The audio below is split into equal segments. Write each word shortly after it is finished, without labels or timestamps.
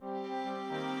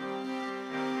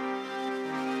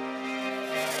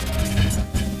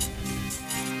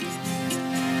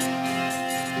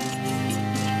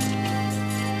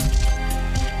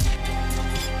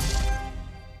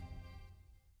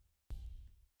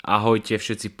Ahojte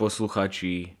všetci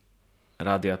posluchači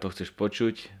Rádia To chceš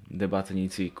počuť,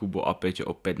 debatníci Kubo a Peťo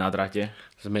opäť na drate.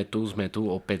 Sme tu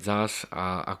opäť zás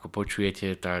a ako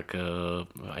počujete, tak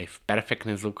aj v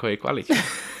perfektnej zvukovej kvalite.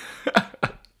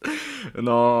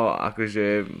 No,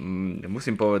 akože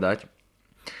musím povedať,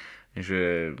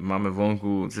 že máme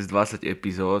vonku cez 20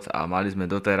 epizód a mali sme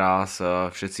doteraz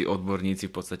všetci odborníci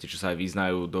v podstate, čo sa aj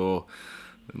vyznajú do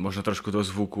možno trošku do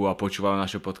zvuku a počúvajú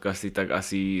naše podcasty, tak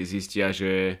asi zistia,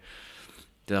 že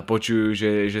teda počujú,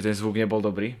 že ten zvuk nebol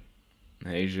dobrý.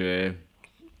 Hej,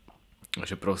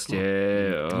 že proste...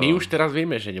 My už teraz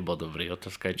vieme, že nebol dobrý.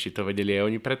 Otázka je, či to vedeli aj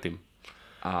oni predtým.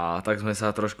 A tak sme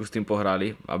sa trošku s tým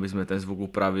pohrali, aby sme ten zvuk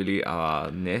upravili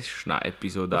a dnešná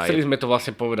epizóda Chceli sme to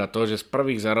vlastne povedať to, že z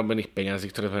prvých zarobených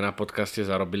peňazí, ktoré sme na podcaste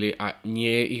zarobili, a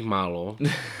nie je ich málo,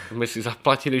 sme si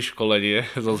zaplatili školenie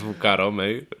so zvukárom,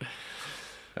 hej.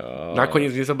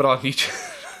 Nakoniec nezobral nič,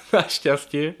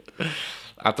 našťastie.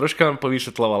 A troška nám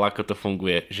povysvetloval, ako to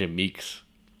funguje, že mix,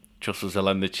 čo sú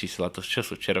zelené čísla, to čo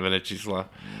sú červené čísla.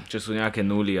 čo sú nejaké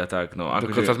nuly a tak. No,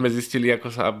 Dokonca sme zistili,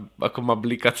 ako má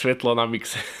blikať svetlo na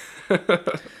mixe.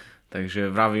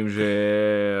 Takže vravím, že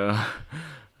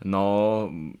no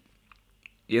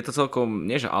je to celkom,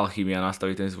 nie že alchymia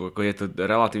nastaviť ten zvuk, ako je to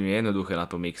relatívne jednoduché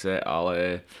na tom mixe,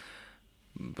 ale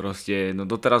proste, no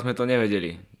doteraz sme to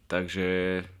nevedeli,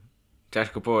 takže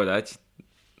ťažko povedať.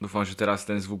 Dúfam, že teraz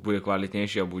ten zvuk bude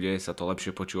kvalitnejší a bude sa to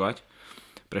lepšie počúvať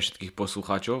pre všetkých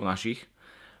poslucháčov našich.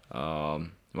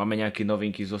 Máme nejaké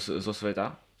novinky zo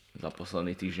sveta za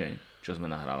posledný týždeň, čo sme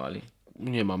nahrávali?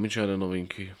 Nemáme žiadne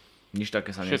novinky. Nič také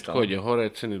sa Všetko nestalo. ide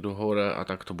hore, ceny idú hore a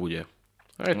tak to bude.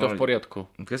 A je to No, v poriadku.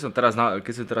 Keď som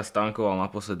teraz tankoval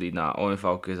naposledy na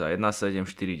OMV za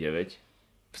 1749,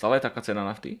 stále je taká cena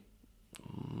nafty?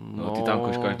 No, ty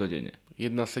tankuješ každodenne.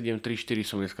 1,734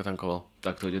 som dneska tankoval.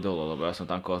 Tak to ide dole, lebo ja som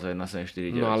tankoval za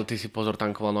 1749. No ale ty si pozor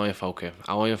tankoval na OMV-ke.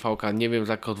 A OMV-ka neviem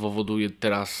z akého dôvodu je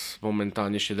teraz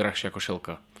momentálne ešte drahšia ako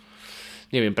šelka.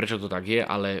 Neviem prečo to tak je,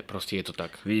 ale proste je to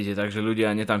tak. Vidíte, takže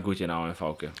ľudia, netankujte na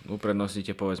OMV-ke.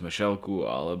 Uprednostnite povedzme šelku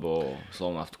alebo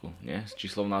Slovnaftku, nie? Či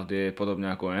Slovnaft je podobne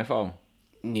ako OMV?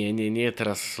 Nie,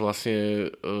 teraz vlastne...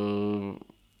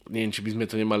 neviem, či by sme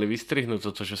to nemali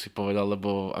vystrihnúť, toto, čo si povedal,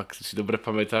 lebo ak si dobre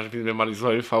pamätáš, by sme mali s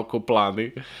OMV-kou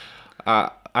plány a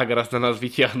ak raz na nás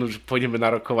vytiahnu, že pôjdeme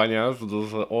na rokovania z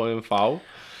OMV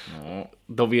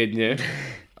do Viedne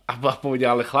a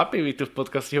povedia, ale chlapi, vy tu v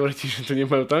podcaste hovoríte, že tu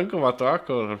nemajú tankovať, to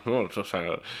ako? No,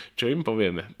 čo im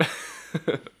povieme?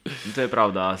 To je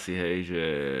pravda asi, hej, že...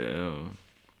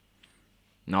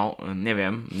 No,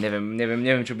 neviem,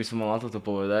 čo by som mal na toto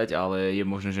povedať, ale je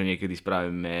možné, že niekedy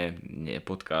spravíme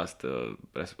podcast,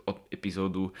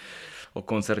 epizódu o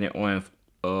koncerne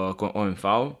OMV.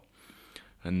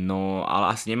 No, ale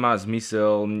asi nemá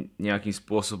zmysel nejakým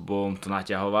spôsobom to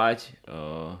naťahovať.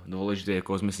 Dôležité je,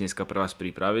 ako sme si dneska pre vás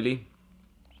pripravili.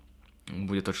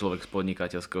 Bude to človek z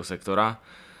podnikateľského sektora.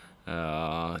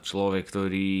 Človek,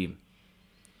 ktorý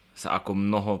sa ako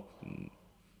mnoho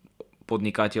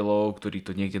podnikateľov, ktorí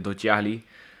to niekde dotiahli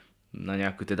na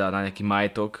nejaký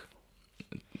majetok,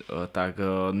 tak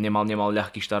nemal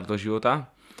ľahký štart do života.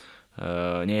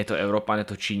 Nie je to Európan, je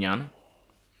to Číňan.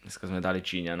 Dneska sme dali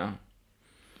Číňana.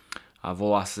 A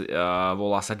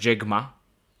volá sa Jack Ma.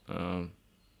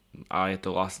 A je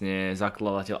to vlastne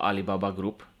zakladateľ Alibaba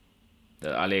Group,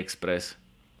 AliExpress.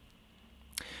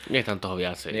 Nie je tam toho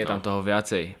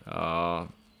viacej.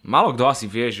 Málo kto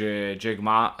asi vie, že Jack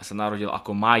Ma sa narodil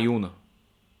ako Ma Jun.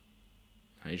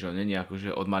 Hej, že on nie je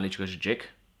akože od malička, že Jack,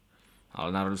 ale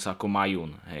narodil sa ako Ma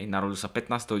Jun. Hej, narodil sa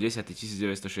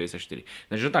 15.10.1964.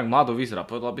 Takže on tak mlado vyzerá,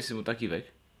 povedal by si mu taký vek.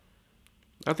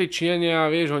 A tí Číňania,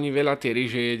 vieš, oni veľa tie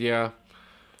ríže jedia,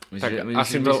 tak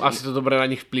asi to dobre na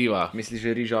nich vplýva. Myslíš,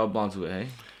 že rýža oblanzuje, hej?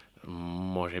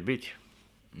 Môže byť.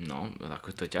 No,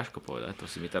 ako to je ťažko povedať, to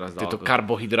si mi teraz dal... Tieto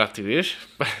karbohydraty, vieš?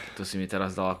 To si mi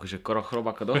teraz dal akože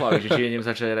chrobáka do hlavy, že či idem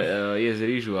začať jesť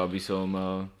rýžu, aby som...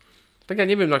 Tak ja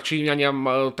neviem, na Číňania,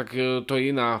 tak to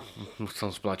je iná,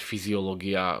 chcem spĺať,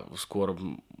 fyziológia, skôr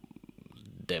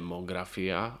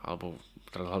demografia, alebo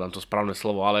teraz hľadám to správne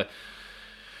slovo, ale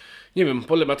neviem,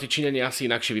 podľa ma tí Číňania asi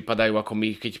inakšie vypadajú ako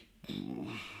my, keď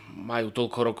majú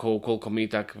toľko rokov, koľko my,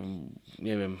 tak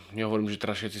neviem, nehovorím, že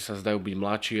teraz všetci sa zdajú byť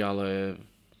mladší, ale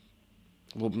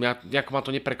nejako ma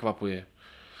to neprekvapuje.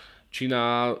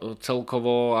 Čína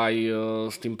celkovo aj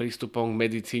s tým prístupom k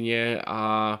medicíne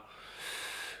a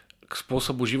k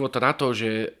spôsobu života na to,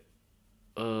 že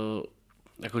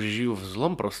akože žijú v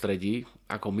zlom prostredí,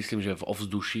 ako myslím, že v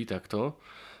ovzduší takto,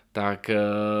 tak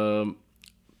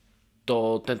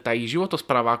tá ich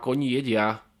životospráva, ako oni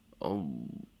jedia,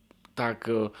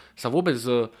 tak sa vôbec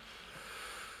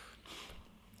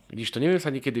Vidíš, to neviem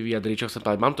sa niekedy vyjadriť, čo chcem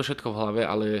povedať. Mám to všetko v hlave,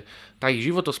 ale tá ich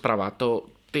životospráva,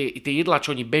 tie jedlá,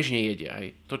 čo oni bežne jedia,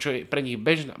 hej. To, čo je pre nich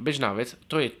bežná vec,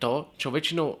 to je to, čo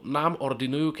väčšinou nám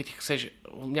ordinujú, keď chceš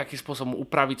nejakým spôsobom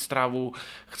upraviť stravu,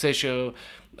 chceš,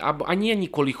 a nie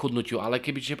ani kvôli chudnutiu, ale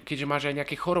keďže máš aj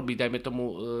nejaké choroby, dajme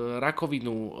tomu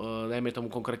rakovinu, dajme tomu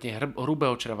konkrétne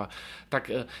hrubého čreva, tak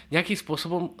nejakým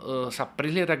spôsobom sa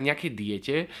prihliada k nejakej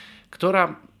diete,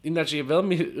 ktorá ináč je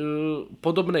veľmi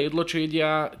podobné jedlo, čo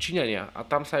jedia Číňania. A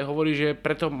tam sa aj hovorí, že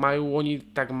preto majú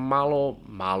oni tak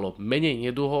menej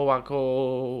neduhov ako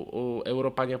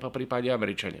Európania, po prípade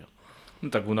Američania. No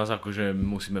tak u nás akože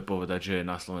musíme povedať, že je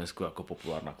na Slovensku ako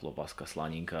populárna klobáska,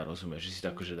 slaninka, rozumieš, že si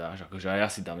to akože dáš, akože aj ja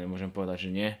si dám, nemôžem povedať, že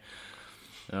nie.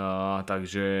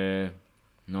 Takže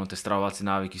no tie stravovacie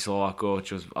návyky Slovákov,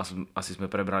 čo asi sme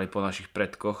prebrali po našich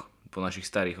predkoch, po našich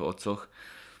starých otcoch,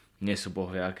 nie sú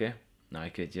bohviaké. No aj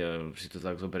keď si to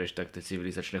tak zoberieš, tak tie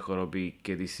civilizačné choroby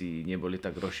kedysi neboli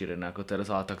tak rozšírené ako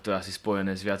teraz, ale tak to je asi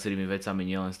spojené s viacerými vecami,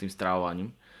 nielen s tým stravovaním.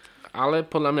 Ale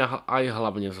podľa mňa aj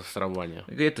hlavne zo stravovania.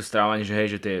 Je to stravovanie, že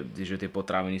hej, že tie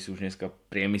potraviny sú už dneska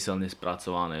priemyselne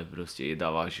spracované, proste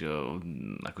jedávaš,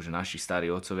 akože naši starí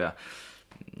otcovia,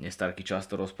 nestarky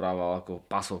často rozprával, ako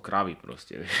pasol kravy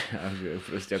proste, a že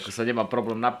proste ako sa nemá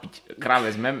problém napiť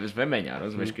krave z vemeňa,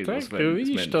 rozumieš? Tak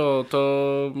vidíš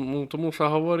tomu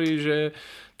sa hovorí, že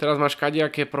teraz máš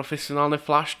kadejaké profesionálne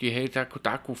flašky, hej,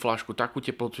 takú flašku, takú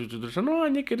teplotu, no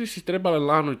a niekedy si treba len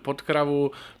láhnuť pod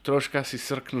kravu, troška si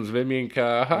srknúť z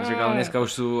vemienka. Ale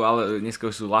dneska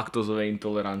už sú laktózové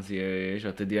intolerancie,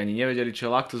 vieš, a tedy ani nevedeli, čo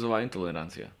je laktózová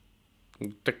intolerancia.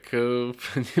 Tak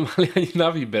nemali ani na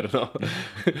výber, no.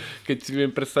 Keď si viem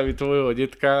predstaviť tvojho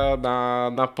detka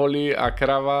na poli a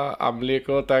krava a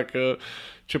mlieko, tak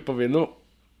čo povie, no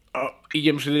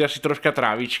idem si asi troška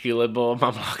trávičky, lebo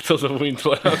mám laktózovú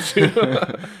intoleranciu.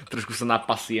 Trošku sa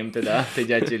napasiem teda tej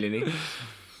ďateliny.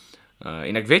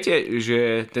 Inak viete,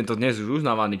 že tento dnes už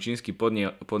uznávaný čínsky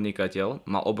podnikateľ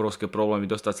mal obrovské problémy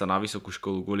dostať sa na vysokú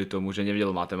školu kvôli tomu, že nevedel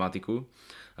matematiku.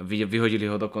 Vyhodili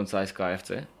ho dokonca aj z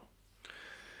KFC.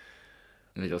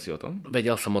 Vedel si o tom?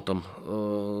 Vedel som o tom.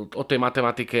 O tej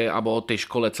matematike alebo o tej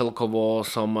škole celkovo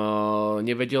som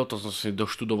nevedel, to som si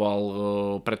doštudoval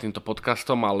pred týmto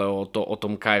podcastom, ale o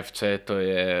tom KFC to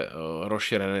je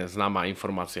rozšírené známa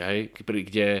informácia, hej?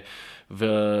 Kde v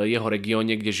jeho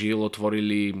regióne, kde žil,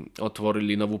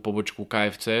 otvorili novú pobočku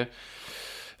KFC.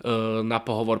 Na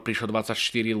pohovor prišlo 24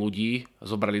 ľudí,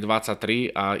 zobrali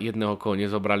 23 a jedného, koho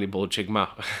nezobrali, bol Jack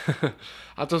Ma.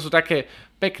 A to sú také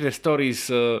pekné stories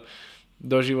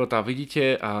do života,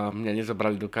 vidíte, a mňa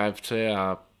nezobrali do KFC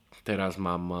a teraz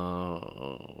mám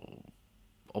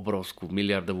obrovskú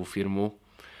miliardovú firmu.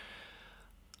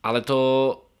 Ale to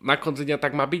na konci dňa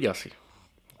tak má byť asi.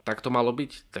 Tak to malo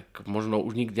byť. Tak možno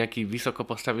už nejaký vysoko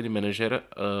postavený manažer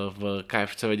v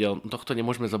KFC vedel, tohto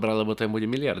nemôžeme zobrať, lebo ten bude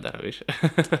miliardár, vieš.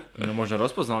 No možno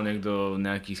rozpoznal niekto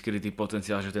nejaký skrytý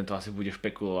potenciál, že tento asi bude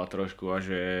špekulovať trošku a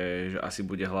že asi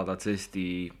bude hľadať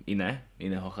cesty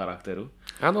iného charakteru.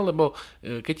 Áno, lebo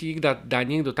keď ti dá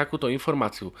niekto takúto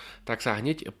informáciu, tak sa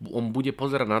hneď on bude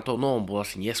pozerať na to, no on bol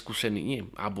asi neskúsený,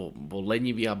 alebo bol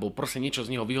lenivý, alebo proste niečo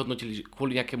z neho vyhodnotili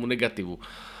kvôli nejakému negatívu.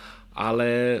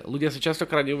 Ale ľudia si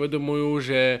častokrát neuvedomujú,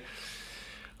 že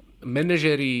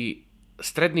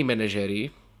strední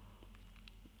manažéri,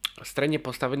 stredne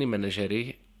postavení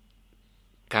manažéri,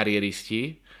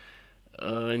 kariéristi,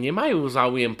 nemajú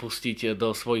záujem pustiť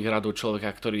do svojich radov človeka,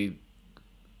 ktorý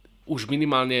už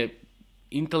minimálne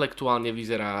intelektuálne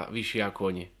vyzerá vyššie ako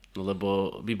oni,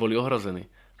 lebo by boli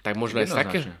ohrození. Tak možno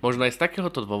aj z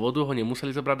takéhoto dôvodu ho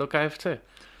nemuseli zobrať do KFC.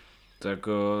 Tak,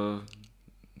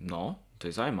 no... To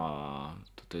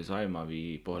je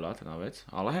zaujímavý pohľad na vec,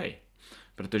 ale hej,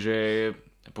 pretože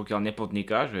pokiaľ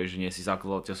nepodnikáš, že nie si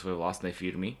zakladateľ svojej vlastnej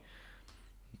firmy,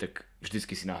 tak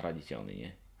vždycky si nahraditeľný,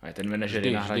 nie? Aj ten manažer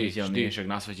je nahraditeľný, však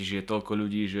na svete žije toľko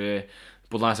ľudí, že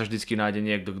podľa mňa sa vždycky nájde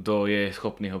niekto, kto je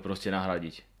schopný ho proste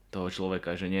nahradiť, toho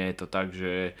človeka, že nie je to tak,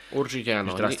 že určite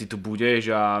áno. Že teraz ty tu budeš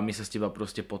a my sa z teba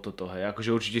proste po toto, hej. Akože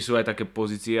určite sú aj také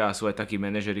pozície a sú aj takí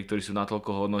manažeri, ktorí sú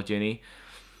natoľko hodnotení,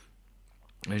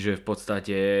 že v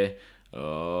podstate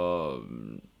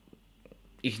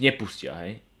ich nepustia,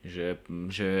 hej?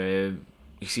 Že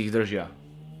ich držia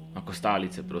ako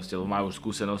stálice proste, lebo majú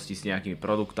skúsenosti s nejakými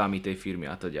produktami tej firmy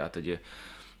a teda.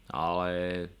 Ale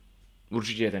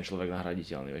určite je ten človek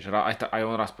nahraditeľný, vieš. Aj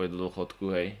on raz pôjde do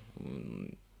dôchodku, hej.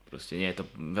 Proste nie je to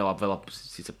veľa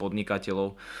síce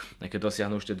podnikateľov, aj keď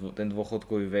dosiahnu už ten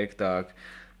dôchodkový vek, tak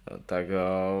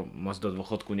moc do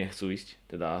dôchodku nechcú ísť,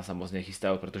 teda sa moc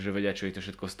nechystajú, pretože vedia, čo ich to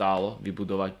všetko stálo,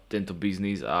 vybudovať tento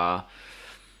biznis a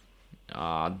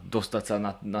a dostať sa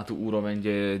na tú úroveň,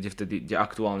 kde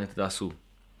aktuálne teda sú.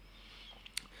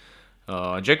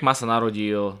 Jack Ma sa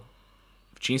narodil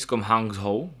v čínskom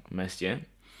Hangzhou meste.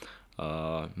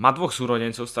 Má dvoch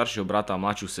súrodencov, staršieho brata a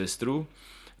mladšiu sestru,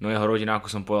 no jeho rodina,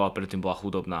 ako som povedal predtým, bola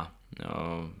chudobná.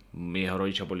 Jeho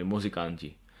rodičia boli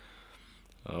muzikanti.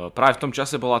 Práve v tom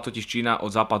čase bola totiž Čína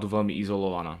od západu veľmi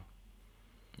izolovaná.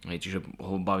 Čiže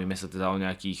bavíme sa teda o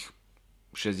nejakých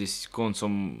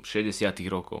koncom 60.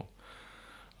 rokov.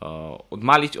 Od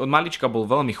malička bol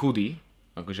veľmi chudý,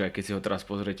 akože aj keď si ho teraz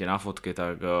pozriete na fotke,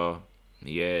 tak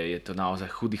je to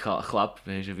naozaj chudý chlap,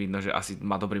 že vidno, že asi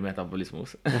má dobrý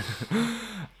metabolizmus.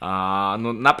 No,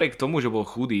 napriek tomu, že bol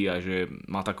chudý a že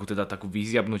mal takú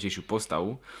vyziabnutejšiu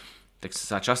postavu, tak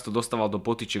sa často dostával do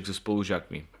potyčiek so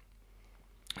spolužiakmi.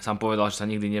 Sám povedal, že sa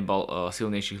nikdy nebal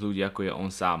silnejších ľudí, ako je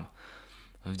on sám.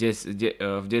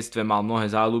 V detstve mal mnohé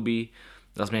záľuby,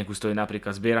 za zmienku stojí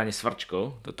napríklad zbieranie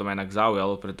svrčkov, toto ma inak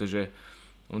zaujalo, pretože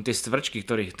on tie stvrčky,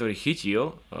 ktorý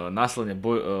chytil, následne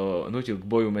nutil k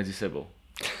boju medzi sebou.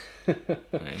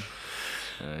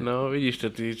 No vidíš to,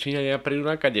 tí Číňania prídu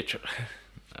na kadečo.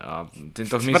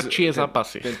 Stvrčie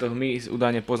zápasy. Tento hmyz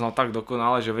údajne poznal tak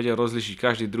dokonale, že vedel rozlišiť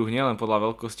každý druh nielen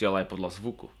podľa veľkosti, ale aj podľa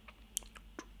zvuku.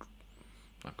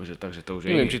 Takže to už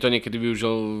neviem, či to niekedy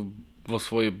využil vo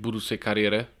svojej budúcej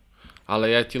kariére, ale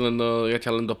ja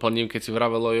ťa len doplním, keď si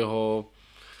vravel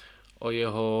o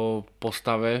jeho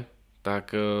postave,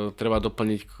 tak treba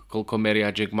doplniť, koľko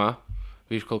meria Jack Ma.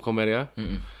 Víš, koľko meria?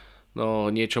 No,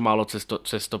 niečo málo cez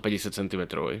 150 cm.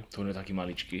 To je taký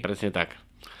maličký. Presne tak.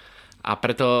 A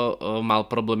preto mal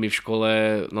problémy v škole,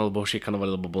 no lebo ho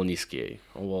šikanovali, lebo bol nízky.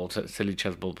 Celý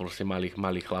čas bol proste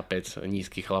malý chlapec,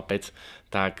 nízky chlapec,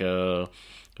 tak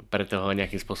preto ho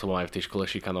nejakým spôsobom aj v tej škole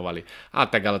šikanovali. A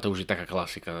tak, ale to už je taká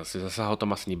klasika. Zasa ho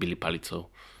tam asi nebili palicou.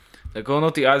 Tak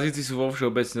ono, tí Azíci sú vo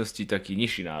všeobecnosti taký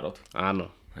nižší národ. Áno.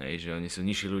 Hej, že oni sú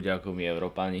nižší ľudia ako my,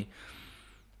 Európani.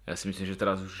 Ja si myslím, že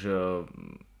teraz už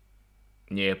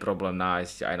nie je problém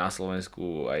nájsť aj na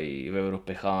Slovensku, aj v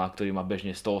Európe chalana, ktorý má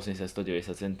bežne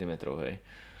 180-190 cm, hej.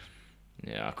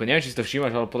 Ja, ako neviem, či si to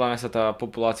všímaš, ale podľa mňa sa tá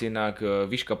populácia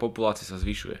výška populácie sa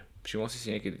zvyšuje. Všimol si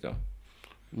niekedy to?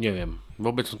 Neviem,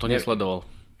 vôbec som to nesledoval.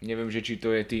 Neviem, že či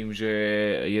to je tým, že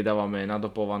jedávame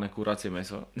nadopované kuracie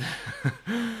mäso.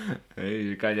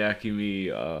 Že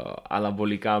nejakými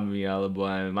anabolikami alebo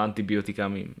aj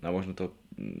antibiotikami. A možno to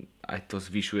aj to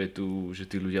zvyšuje že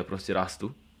tí ľudia proste rastú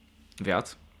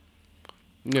viac.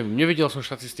 Neviem, nevidel som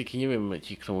štatistiky, neviem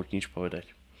ti k tomu nič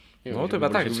povedať. Neviem, no to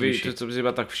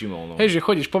iba tak všimol. No. Hej, že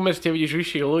chodíš po meste, vidíš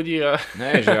vyšších ľudí a...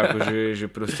 Ne, že akože, že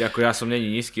proste ako ja som není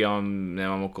nízky, ja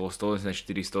nemám okolo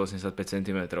 184-185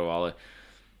 cm,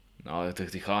 ale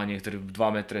tí chalani, ktorí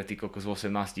 2 metre, ty kokos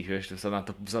 18, vieš, to sa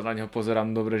na neho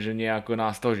pozerám dobre, že nie ako na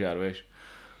stožiar, vieš.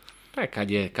 Tak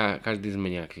každý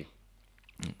sme nejaký.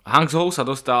 Hangzhou sa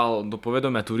dostal do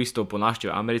povedomia turistov po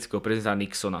návšteve amerického prezidenta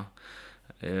Nixona.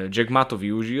 Jack Ma to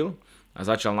využil a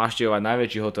začal navštevovať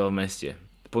najväčší hotel v meste.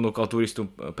 Ponúkal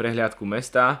turistom prehliadku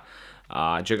mesta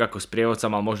a Jack ako sprievodca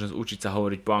mal možnosť učiť sa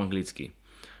hovoriť po anglicky.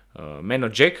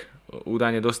 Meno Jack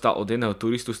údajne dostal od jedného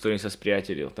turistu, s ktorým sa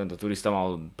spriatelil. Tento turista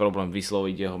mal problém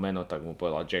vysloviť jeho meno, tak mu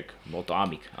povedal Jack. Bol to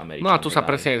Američan. No a tu sa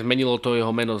presne zmenilo to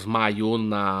jeho meno z Ma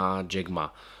Yun na Jack Ma.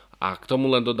 A k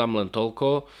tomu len dodám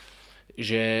toľko,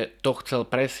 že to chcel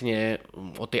presne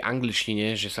o tej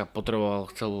angličtine, že sa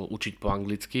chcel učiť po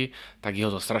anglicky, tak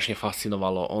jeho to strašne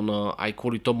fascinovalo. On aj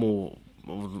kvôli tomu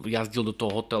jazdil do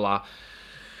toho hotela.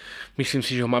 Myslím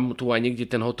si, že ho mám tu aj niekde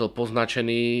ten hotel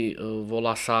poznačený.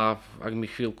 Volá sa, ak mi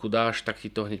chvíľku dáš, tak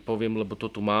ti to hneď poviem, lebo to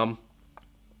tu mám.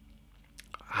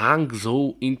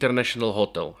 Hangzhou International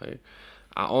Hotel. Hej.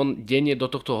 A on denne do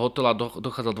tohto hotela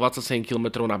dochádzal 27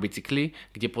 km na bicykli,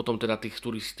 kde potom teda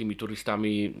tými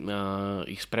turistami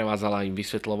ich sprevádzal a im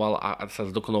vysvetľoval a sa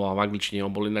zdokonoval v angličtine.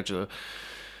 On bol ináč,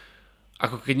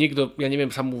 ako keď niekto, ja neviem,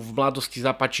 sa mu v mladosti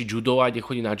zapáči judo a ide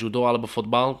chodiť na judo alebo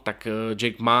fotbal, tak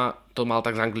Jack Ma to mal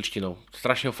tak s angličtinou.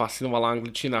 Strašne ho fascinovala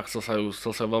angličtina, chcel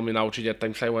sa veľmi naučiť a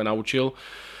tam sa ju aj naučil.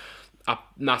 A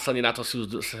následne na to si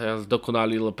sa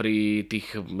zdokonalil pri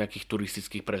tých nejakých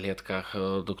turistických prehliadkách,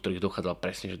 do ktorých dochádzal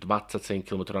presne, že 27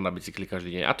 km na bicykli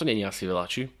každý deň. A to nie je asi veľa,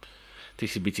 či? Ty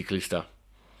si bicyklista.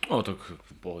 No tak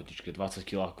v pohodičke, 20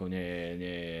 kg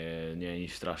nie je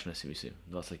nič strašné, si myslím.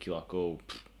 20 kg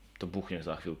to buchne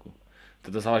za chvíľku.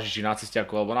 Teda záleží, či na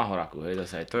cestiaku alebo na horáku, hej,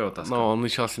 zase aj to je otázka. No, on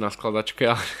išiel asi na skladačke,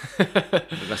 ale...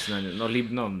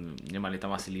 nemali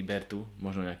tam asi Libertu,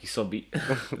 možno nejaký Soby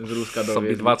z Rúska do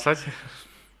Soby 20.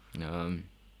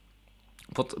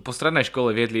 Po strednej škole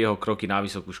viedli jeho kroky na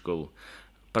vysokú školu.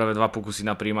 Prvé 2 pokusy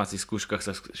na prijímacích skúškach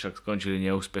sa však skončili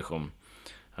neúspechom.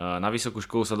 Na vysokú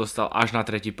školu sa dostal až na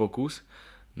tretí pokus,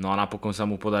 no a napokon sa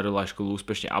mu podarilo aj školu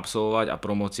úspešne absolvovať a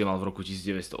promócie mal v roku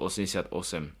 1988.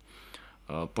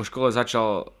 Po škole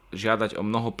začal žiadať o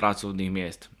mnoho pracovných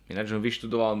miest. Ináč on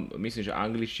vyštudoval, myslím, že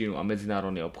angličtinu a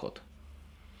medzinárodný obchod.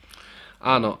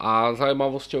 Áno, a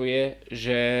zaujímavosťou je,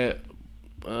 že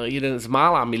jeden z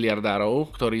mála miliardárov,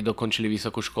 ktorí dokončili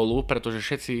vysokú školu, pretože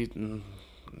všetci,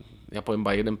 ja poviem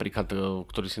iba jeden príklad,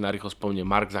 ktorý si narýchlo spomeniem,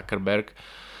 Mark Zuckerberg,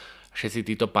 všetci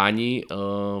títo páni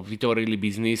vytvorili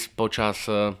biznis počas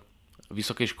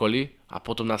vysokej školy a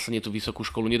potom následne tú vysokú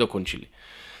školu nedokončili.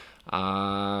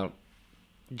 A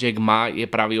Jack Ma je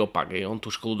pravý opak, on tú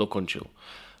školu dokončil.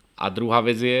 A druhá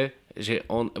vec je, že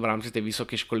on v rámci tej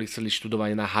vysokej školy chcel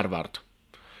študovať na Harvard.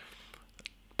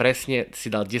 Presne si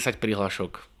dal 10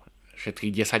 prihlášok,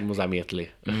 všetkých 10 mu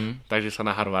zamietli, takže sa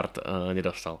na Harvard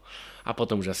nedostal. A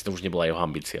potom už asi to už nebola jeho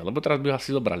ambícia, lebo teraz by ho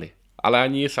asi zobrali. Ale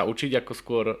ani sa učiť, ako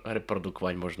skôr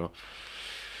reprodukovať možno.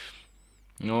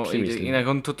 No inak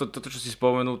on toto, čo si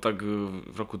spomenul, tak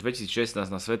v roku 2016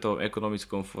 na Svetovom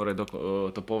ekonomickom fóre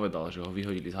to povedal, že ho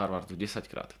vyhodili z Harvardu 10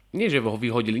 krát. Nie, že ho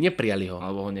vyhodili, neprijali ho.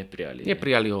 Alebo ho neprijali.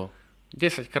 Neprijali ho.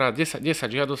 10 krát, 10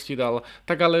 žiadostí dal,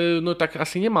 tak ale no tak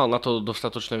asi nemal na to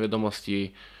dostatočné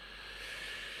vedomosti.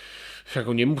 Však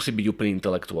on nemusí byť úplný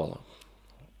intelektuál.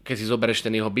 Keď si zoberieš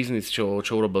ten jeho biznis, čo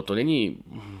urobil, to není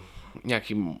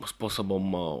nejakým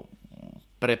spôsobom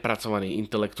prepracovaný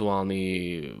intelektuálny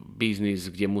biznis,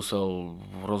 kde musel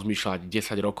rozmýšľať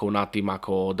 10 rokov nad tým,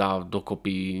 ako dá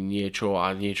dokopy niečo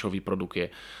a niečo vyprodukuje.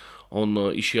 On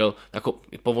išiel, ako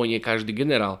po vojne každý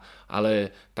generál,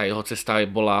 ale tá jeho cesta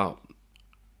bola,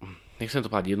 nechcem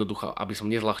to povedať jednoducho, aby som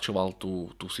nezľahčoval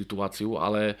tú situáciu,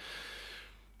 ale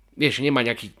vieš, nemá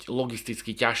nejaký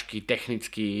logistický, ťažký,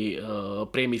 technický,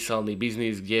 priemyselný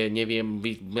biznis, kde neviem,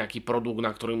 nejaký produkt, na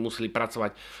ktorým museli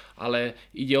pracovať, ale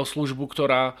ide o službu,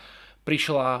 ktorá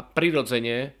prišla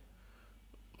prirodzene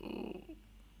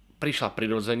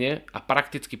a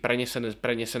prakticky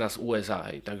prenesená z USA.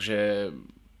 Hej. Takže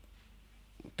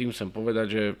tým chcem povedať,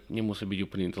 že nemusí byť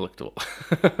úplný intelektuál.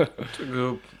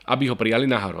 Aby ho prijali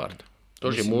na Harvard. To,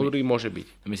 že múdry môže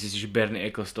byť. Myslíš si, že Bernie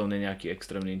Ecclestone je nejaký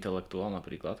extrémny intelektuál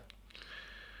napríklad?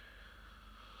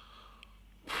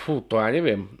 Fú, to ja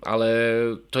neviem, ale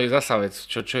to je zasa vec.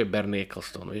 Čo je Bernie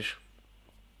Ecclestone, vieš?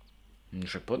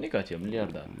 Však podnikateľ,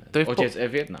 miliardár. Otec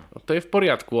F1. To je v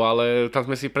poriadku, ale tam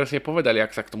sme si presne povedali,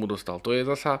 ak sa k tomu dostal. To je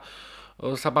zasa,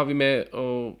 sa bavíme,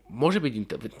 môže byť,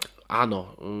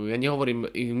 áno, ja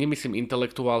nemyslím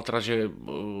intelektuál, teda, že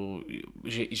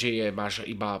máš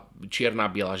iba čierna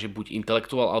biela, že buď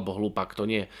intelektuál alebo hlupák, to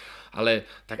nie. Ale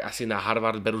tak asi na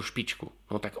Harvard berú špičku.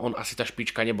 No tak on asi tá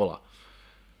špička nebola.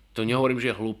 To nehovorím,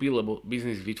 že je hlúpy, lebo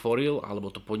biznis vytvoril, alebo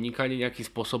to podnikanie nejakým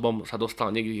spôsobom sa dostal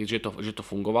niekde, že to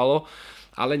fungovalo,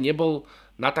 ale nebol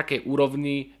na takej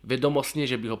úrovni vedomostne,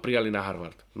 že by ho prijali na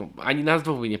Harvard. No, ani nás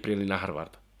dvoch by neprijali na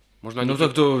Harvard. Možno,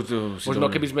 možno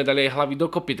keby sme dali aj hlavy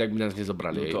dokopy, tak by nás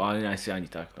nezobrali. No to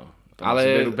ani tak, no.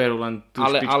 Ale, berú len tú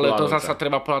špičku, ale to zasa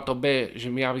treba povedať to B,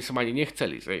 že my by som ani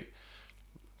nechceli. Zej.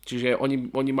 Čiže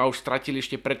oni ma už stratili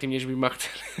ešte predtým, než by ma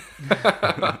chceli.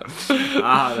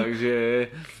 Aha, takže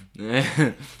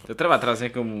to treba teraz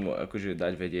niekomu akože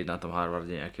dať vedieť na tom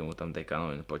Harvarde, nejakému tam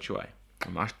dekanovi. Počúvaj,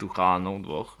 máš tu chalanov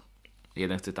dvoch,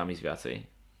 jeden chce tam ísť viacej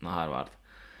na Harvard.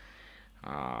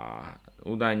 A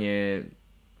údajne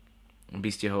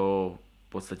by ste ho v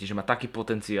podstate, že má taký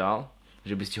potenciál,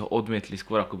 že by ste ho odmietli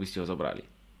skôr, ako by ste ho zobrali.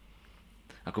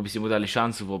 Ako by ste mu dali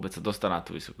šancu vôbec sa dostať na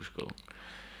tú vysokú školu.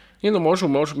 Nie, no môžu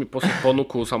mi poslať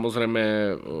ponuku, samozrejme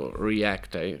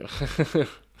React, hej.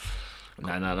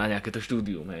 Na nejaké to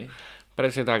štúdium, hej.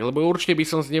 Presne tak, lebo určite by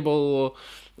som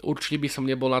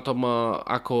nebol na tom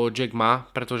ako Jack Ma,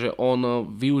 pretože on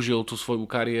využil tú svoju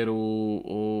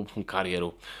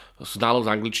kariéru, znalosť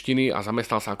angličtiny a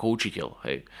zamestnal sa ako učiteľ,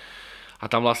 hej. A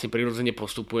tam vlastne prirodzene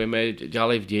postupujeme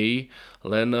ďalej v deji,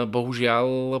 len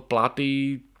bohužiaľ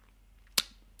platy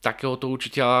takéhoto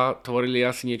učiteľa tvorili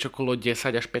asi niečo okolo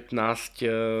 10 až 15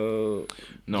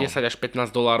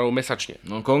 dolárov mesačne.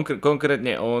 No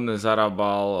konkrétne on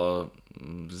zarábal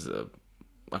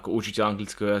ako učiteľ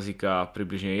anglického jazyka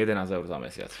približne 11 eur za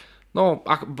mesiac. No,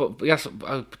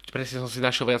 presne som si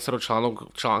našiel viacero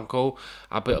článkov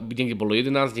a niekde bolo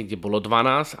 11, niekde bolo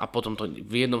 12 a potom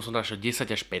v jednom som našiel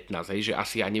 10 až 15, že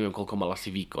asi ja neviem, koľko mal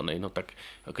asi výkon. No tak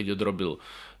keď odrobil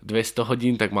 200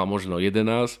 hodín, tak mal možno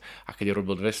 11 a keď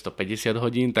robil 250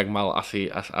 hodín, tak mal asi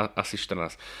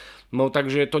 14. No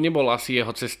takže to nebola asi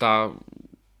jeho cesta.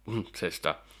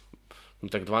 No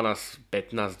tak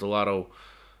 12-15 dolárov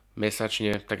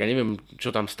mesačne, tak ja neviem,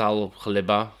 čo tam stálo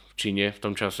chleba v Číne v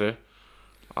tom čase,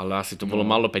 ale asi to bolo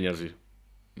málo peňazí.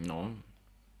 No.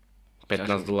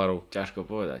 $15. Ťažko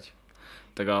povedať.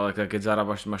 Tak ale keď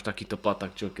zarábaš, máš takýto plat,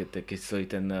 tak čo, keď stojí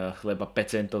ten chleba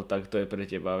 5 centov, tak to je pre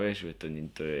teba, vieš, to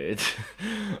je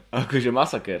akože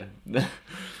masaker.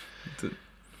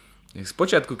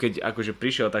 Spočiatku, keď akože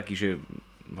prišiel taký, že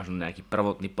možno nejaký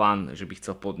prvotný plán, že by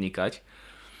chcel podnikať,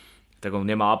 tak on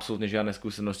nemal absolútne žiadne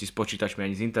skúsenosti s počítačmi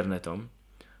ani s internetom.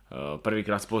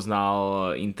 Prvýkrát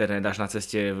spoznal internet až na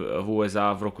ceste v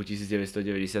USA v roku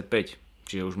 1995,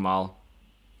 čiže už mal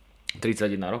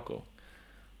 31 rokov.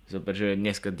 Zoberte,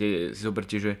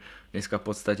 že dneska v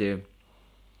podstate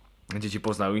deti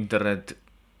poznajú internet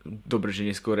dobre, že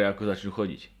neskôr ako začnú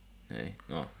chodiť. Hej,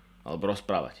 no, alebo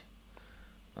rozprávať.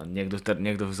 A niekto,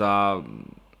 kto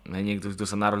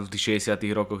sa narodil v tých 60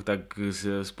 rokoch, tak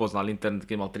spoznal internet,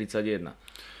 keď mal 31.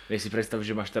 Vieš si predstaviť,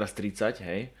 že máš teraz 30,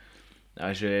 hej?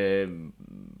 A že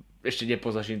ešte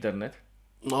nepoznáš internet?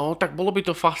 No, tak bolo by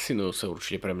to fascinujúce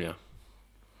určite pre mňa.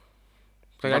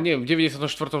 Tak ja neviem, v 94.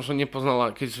 som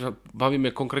nepoznal, keď sa bavíme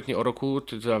konkrétne o roku,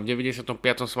 teda v 95.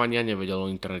 som ani ja nevedel o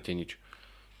internete nič.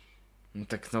 V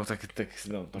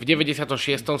 96.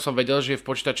 som vedel, že je v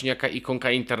počítači nejaká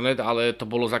ikonka internet, ale to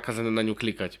bolo zakázané na ňu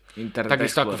klikať.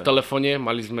 Takisto ako v telefóne,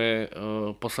 mali sme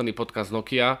posledný podcast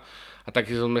Nokia a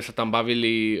takisto sme sa tam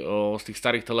bavili o tých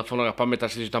starých telefónoch a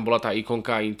pamätáš si, že tam bola tá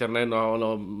ikonka internet,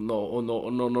 no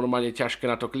normálne ťažké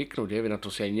na to kliknúť, je, na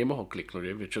to si aj nemohol kliknúť,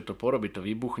 je, čo to porobí, to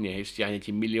vybuchne, hej, stiahne ti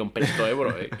 1 500 000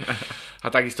 eur, hej. A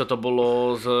takisto to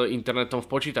bolo s internetom v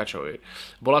počítačoch, hej.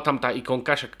 Bola tam tá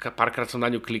ikonka, však párkrát som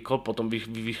na ňu klikol, potom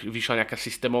vyšla nejaká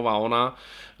systémová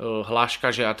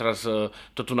hláška, že a teraz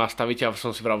to tu nastavíte a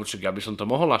som si vravel, že ja by som to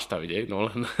mohol nastaviť, hej, no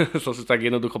len som si tak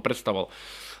jednoducho predstavoval.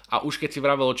 A už keď si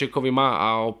vravel o Čekovi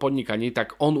a o podnikaní,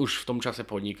 tak on už v tom čase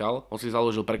podnikal. On si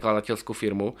založil prekladateľskú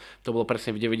firmu. To bolo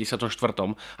presne v 94.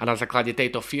 A na základe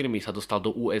tejto firmy sa dostal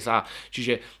do USA.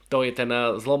 Čiže to je ten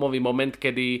zlomový moment,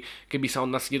 keby sa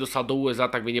on asi nedostal do USA,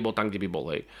 tak by nebol tam, kde by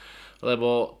bol. Hej.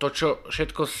 Lebo to, čo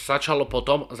všetko začalo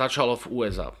potom, začalo v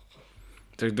USA.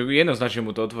 Tak jednoznačne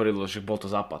mu to otvorilo, že bol to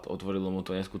západ. Otvorilo mu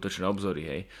to neskutočné obzory,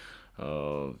 hej.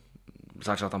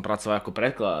 Začal tam pracovať ako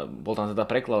bol tam teda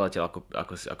prekladateľ,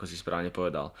 ako si správne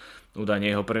povedal.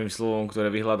 Údajne jeho prvým slovom, ktoré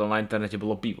vyhľadal na internete,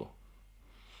 bolo pivo.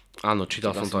 Áno,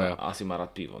 čítal som to ja. Asi má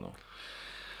rád pivo, no.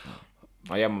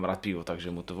 A ja mám rád pivo,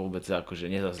 takže mu to vôbec akože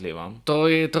nezazlievam. To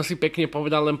si pekne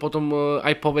povedal, len potom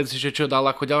aj povedz, že čo dal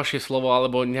ako ďalšie slovo,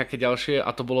 alebo nejaké ďalšie, a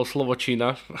to bolo slovo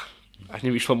Čína. A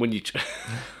nevyšlo mu nič.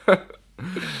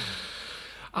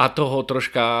 A to ho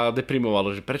troška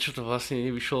deprimovalo, že prečo to vlastne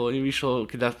nevyšlo,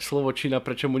 keď dá slovo Čína,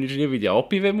 prečo mu nič nevidia. O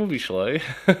pive mu vyšlo, hej?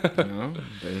 No,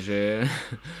 takže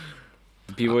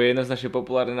pivo je jednoznačne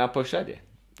populárne na všade.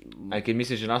 Aj keď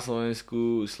myslíš, že na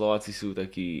Slovensku Slováci sú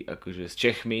takí akože s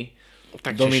Čechmi,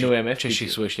 tak dominujeme Češi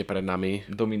sú ešte pred nami.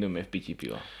 Dominujeme v pití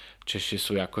piva. Češi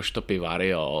sú akožto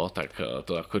pivári, tak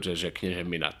to akože řekne, že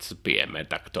my pijeme,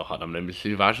 tak to hádam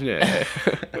nemyslíš vážne.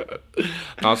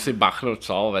 Tam si bachnu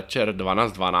co, večer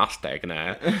 12,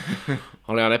 ne?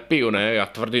 Ale já nepiju, ne? Já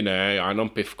tvrdý ne, já jenom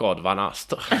pivko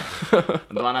 12.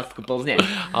 12 Plzně.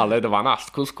 Ale 12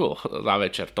 kusku za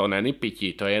večer, to není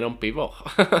pití, to je jenom pivo.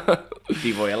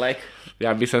 Pivo je lek.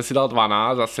 Já bych si dal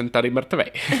 12 a jsem tady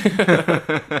mrtvej.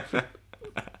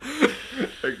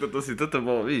 Tak toto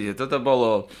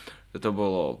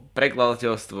bolo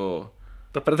prekladateľstvo.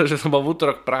 To pretože som bol v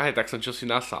útorok v Prahe, tak som čosi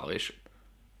nasal, vieš,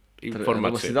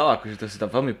 informácie. Lebo si dal, akože to si tam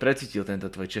veľmi precítil,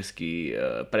 tento tvoj český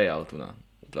prejav tu na.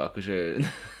 To akože...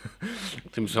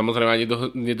 Tým samozrejme ani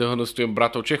nedohonostujem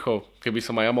bratov Čechov. Keby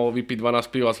som aj ja mohol vypiť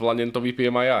 12 piv a zvládnem to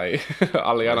vypijem aj ja.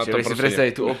 Ale ja na to proste... si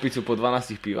predstaviť tú opicu po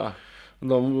 12 pivách?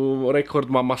 No,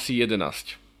 rekord mám asi 11.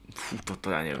 Fú,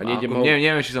 toto ja neviem.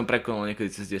 Neviem, či som prekonal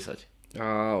niekedy cez 10.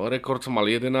 A rekord som mal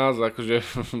 11, akože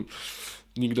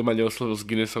nikto ma neoslovil z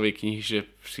Guinnessovej knihy, že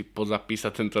si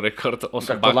podzapísať tento rekord.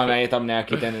 Tak podľa mňa je tam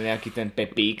nejaký ten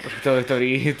Pepík,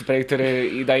 ktorý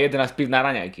dá 11 piv na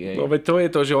raňajky. Hej. No veď to je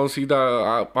to, že on si dá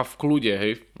a v kľude,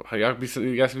 hej. Ja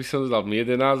by som dal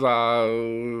 11 a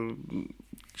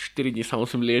 4 dní sa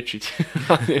musím liečiť.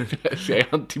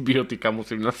 Aj antibiotika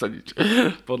musím nasadiť,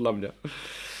 podľa mňa.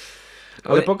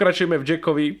 Ale pokračujeme v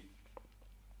Jackovi.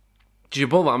 Čiže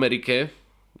bol v Amerike,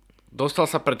 dostal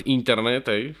sa pred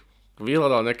internet,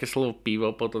 vyhľadal nejaké slovo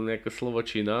pivo, potom nejaké slovo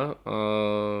Čína,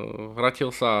 vrátil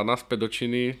sa naspäť do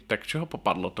Číny, tak čo ho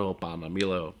popadlo toho pána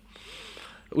milého?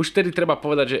 Už tedy treba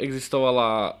povedať, že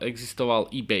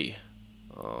existoval eBay.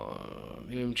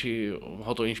 Neviem, či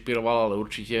ho to inšpirovalo, ale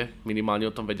určite, minimálne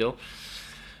o tom vedel.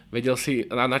 Vedel si,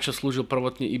 na čo slúžil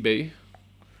prvotne eBay?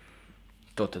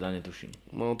 To teda netuším.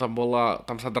 No tam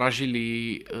sa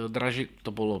dražili,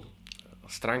 to bolo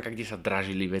stránka, kde sa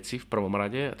dražili veci v prvom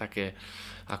rade, také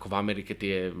ako v Amerike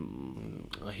tie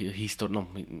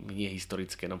nie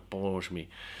historické, no pomôž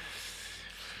mi.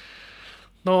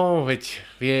 No, veď,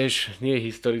 vieš, nie je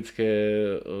historické...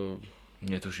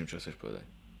 Netuším, čo chceš povedať.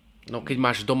 No, keď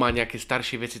máš doma nejaké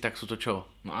staršie veci, tak sú to čo?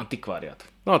 No, antikvariát.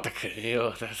 No, tak jo,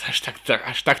 až tak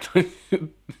to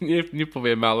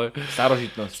nepoviem, ale...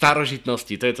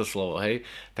 Starožitnosti, to je to slovo, hej.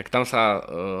 Tak tam sa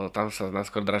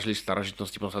najskôr dražili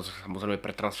starožitnosti, potom sa to samozrejme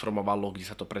pretransformovalo, kde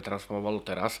sa to pretransformovalo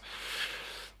teraz.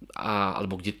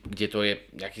 Alebo kde to je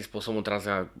nejakým spôsobom teraz,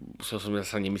 ja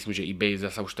sa nemyslím, že eBay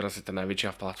zasa už teraz je tá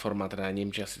najväčšia platforma, teda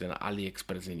neviem, či asi ten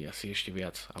AliExpress je asi ešte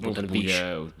viac, alebo ten Wish,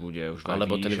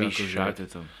 alebo ten Wish,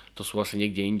 to sú asi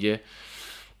niekde inde,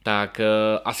 tak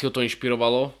asi ho to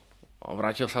inšpirovalo,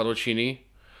 vrátil sa do Číny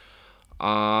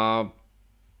a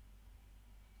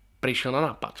prišiel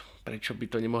na nápad, prečo by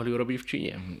to nemohli urobiť v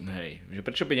Číne. Hej, že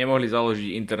prečo by nemohli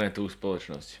založiť internetovú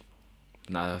spoločnosť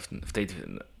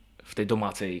v tej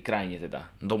domácej krajine, teda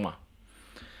doma.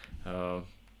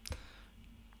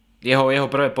 Jeho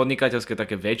prvé podnikateľské,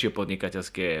 také väčšie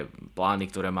podnikateľské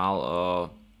plány, ktoré mal,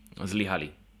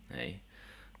 zlyhali. Hej.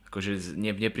 Akože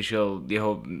neprišiel,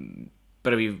 jeho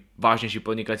prvý vážnejší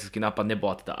podnikateľský nápad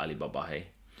nebola teda Alibaba, hej.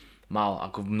 Mal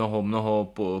ako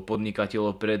mnoho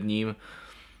podnikateľov pred ním,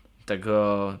 tak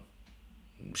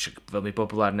však veľmi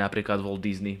populárne napríklad Walt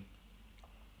Disney.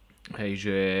 Hej,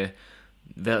 že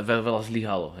veľa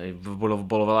zlyhalo, hej. Bolo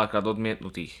veľakrát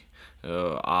odmietnutých.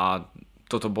 A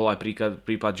toto bol aj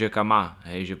prípad Jacka Ma,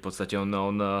 hej, že v podstate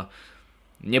on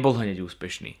nebol hneď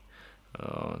úspešný.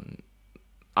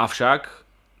 Avšak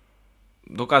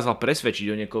dokázal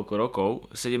presvedčiť o niekoľko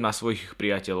rokov 17 svojich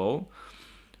priateľov,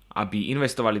 aby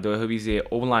investovali do jeho vízie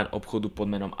online obchodu pod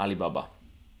menom Alibaba.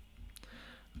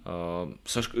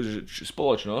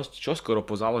 Spoločnosť čoskoro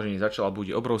po založení začala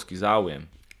budiť obrovský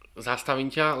záujem. Zastavím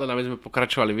ťa, len aby sme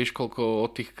pokračovali. Vieš, koľko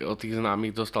od tých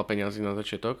známych dostal peniazy na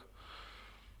začiatok?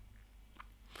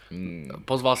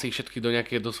 Pozval si ich všetky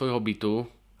do svojho bytu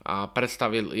a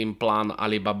predstavil im plán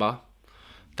Alibaba.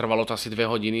 Trvalo to asi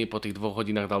 2 hodiny, po tých 2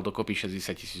 hodinách dal dokopy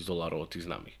 $60,000 od tých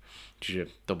známych.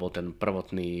 Čiže to bol ten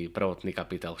prvotný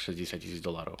kapitál $60,000.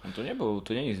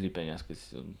 To nie je zlý peniaz, keď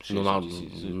si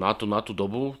na tú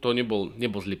dobu to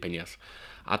nebol zlý peniaz.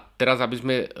 A teraz, aby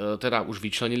sme teda už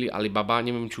vyčlenili Alibaba,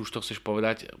 neviem, či už to chceš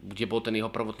povedať, kde bol ten jeho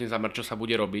prvotný zámer, čo sa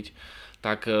bude robiť,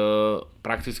 tak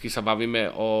prakticky sa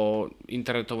bavíme o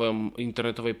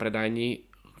internetovej predajni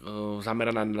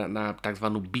zameraná na tzv.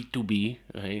 B2B,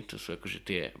 hej, to sú akože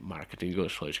tie marketingové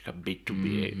slovička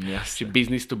B2B, či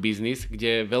business to business,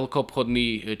 kde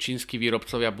veľkoobchodní čínsky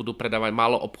výrobcovia budú predávať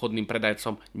maloobchodným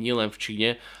predajcom nielen v Číne,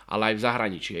 ale aj v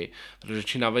zahraničí. Pretože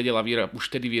Čína vedela už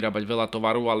vtedy vyrábať veľa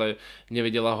tovaru, ale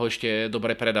nevedela ho ešte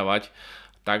dobre predávať.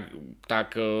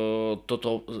 Tak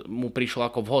toto mu prišlo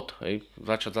ako vhod, hej,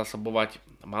 začať zásobovať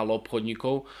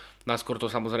maloobchodníkov. Náskôr to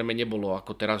samozrejme nebolo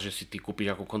ako teraz, že si ty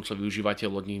kúpiš ako koncový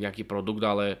užívateľ od nich nejaký produkt,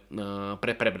 ale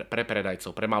pre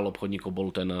predajcov, pre maloobchodníkov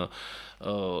bol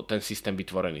ten systém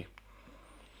vytvorený.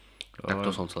 Tak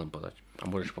to som chcel len povedať. A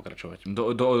môžeš pokračovať.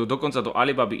 Dokonca do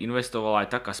Alibaby investovala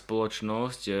aj taká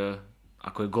spoločnosť,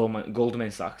 ako je Goldman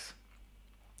Sachs.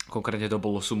 Konkrétne to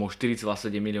bolo sumou 4,7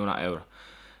 milióna eur.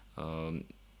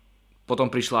 Potom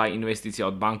prišla aj investícia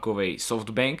od bankovej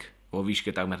Softbank vo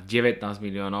výške takmer 19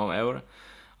 miliónov eur.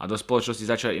 A do spoločnosti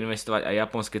začali investovať aj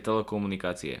japonské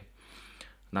telekomunikácie.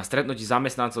 Na stretnutí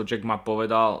zamestnancov Jack Ma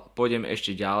povedal, pôjdeme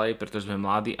ešte ďalej, pretože sme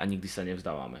mladí a nikdy sa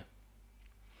nevzdávame.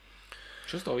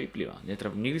 Čo z toho vyplýva?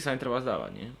 Nikdy sa netreba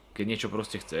vzdávať, nie? Keď niečo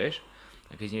proste chceš,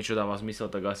 a keď niečo dáva zmysel,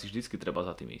 tak asi vždycky treba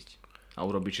za tým ísť. A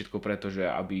urobiť všetko preto, že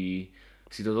aby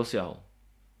si to dosiahol.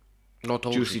 No to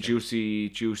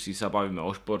či už si sa bavíme o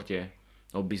športe,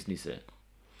 o biznise.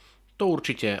 To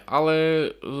určite, ale...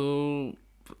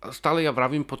 stále ja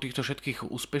vravím po týchto všetkých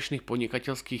úspešných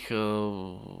podnikateľských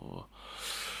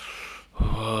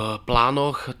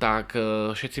plánoch, tak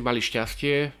všetci mali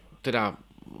šťastie, teda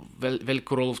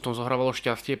veľkú rolu v tom zohrávalo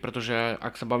šťastie, pretože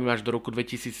ak sa bavíme až do roku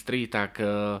 2003, tak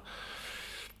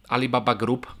Alibaba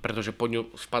Group, pretože pod ňu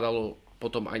spadalo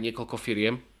potom aj niekoľko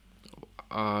firiem,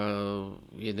 a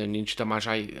či tam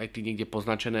máš aj ty niekde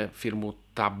poznačené firmu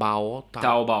Taobao,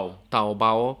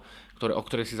 o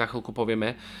ktorej si za chvíľku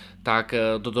povieme, tak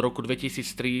do roku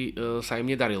 2003 sa im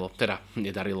nedarilo.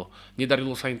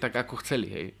 Nedarilo sa im tak, ako chceli.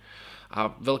 Hej.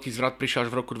 A veľký zvrat prišiel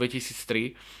až v roku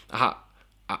 2003. A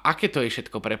aké to je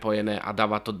všetko prepojené a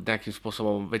dáva to nejakým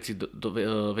spôsobom veci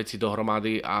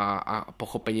dohromady a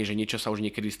pochopenie, že niečo sa už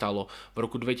niekedy stalo. V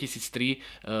roku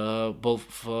 2003 bol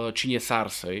v Číne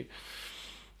SARS. Hej.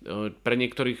 Pre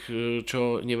niektorých,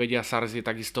 čo nevedia, SARS je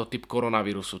takisto typ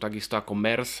koronavírusu, takisto ako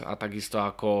MERS a takisto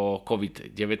ako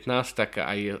COVID-19, tak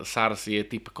aj SARS je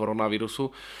typ koronavírusu.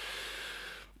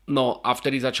 No a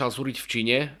vtedy začal zúriť v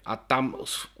Číne a tam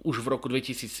už v roku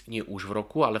 2000, nie už v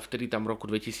roku, ale vtedy tam v roku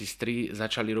 2003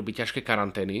 začali robiť ťažké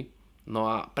karantény. No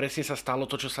a presne sa stalo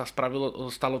to, čo sa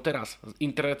stalo teraz.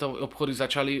 Internetové obchody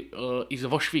začali ísť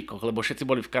vo švíkoch, lebo všetci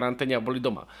boli v karanténe a boli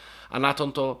doma. A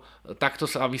takto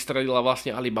sa vystredila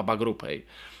vlastne Alibaba Group. Hej.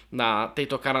 Na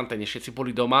tejto karanténe všetci boli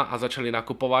doma a začali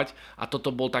nakupovať a toto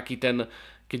bol taký ten,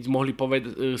 keď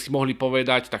si mohli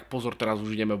povedať, tak pozor, teraz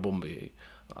už ideme bomby. Hej.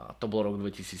 A to bol rok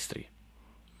 2003.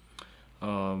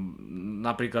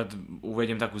 Napríklad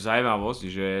uvediem takú zaujímavosť,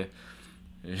 že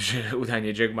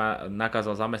údajne Jack ma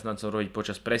nakázal zamestnancom robiť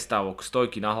počas prestávok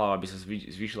stojky na hlavu, aby sa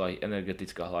zvýšila ich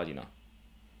energetická hladina.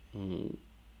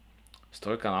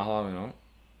 Stojka na hlave, no.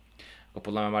 Ako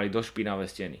podľa mňa mali dosť špinavé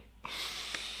steny.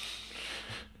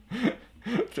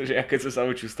 Pretože ja keď som sa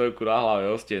učil stojku na hlave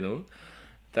o stenu,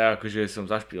 tak akože som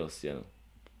zašpinil stenu.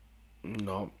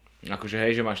 No. Akože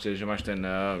hej, že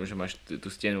máš tú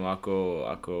stenu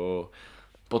ako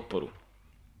podporu.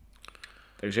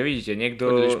 Takže vidíte, niekto...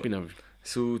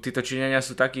 Títo Číňania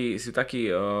sú takí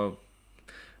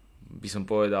by som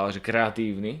povedal, že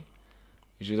kreatívni,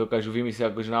 že dokážu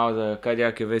vymyslieť akože naozaj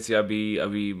kadejaké veci, aby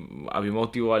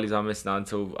motivovali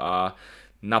zamestnancov a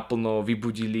naplno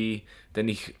vybudili ten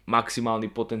ich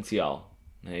maximálny potenciál.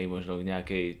 Hej, možno k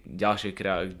nejakej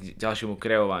ďalšiemu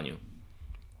kreovaniu.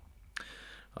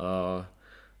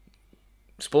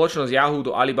 Spoločnosť Yahoo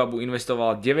do Alibabu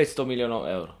investovala 900 miliónov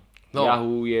eur. No.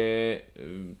 Yahoo je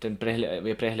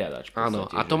prehliadač. Áno,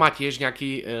 a to má tiež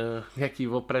nejaký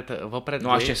vopred.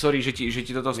 No a ešte, sorry, že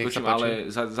ti toto skočím,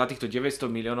 ale za týchto 900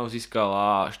 miliónov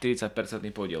získala 40%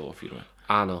 podiel vo firme.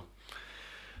 Áno.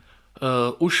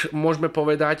 Už môžeme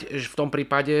povedať, že v tom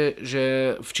prípade,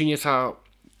 že v Číne sa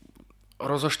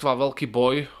rozoštval veľký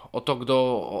boj o to, kto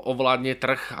ovládne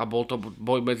trh a bol to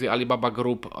boj medzi Alibaba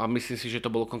Group a myslím si, že to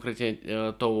bolo konkrétne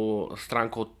tou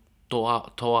stránkou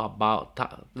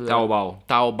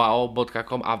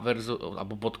Taobao.com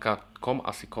alebo .com,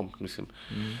 asi com, myslím.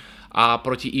 A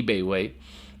proti eBayu,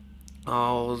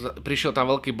 prišiel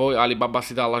tam veľký boj, Alibaba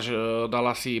si dala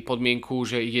si podmienku,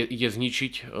 že ide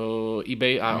zničiť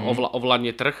eBay a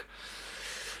ovládne trh.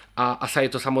 A sa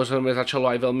jej to samozrejme začalo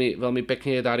aj veľmi, veľmi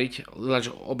pekne dariť.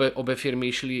 Obe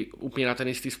firmy išli úplne na ten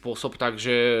istý spôsob,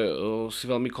 takže si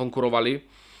veľmi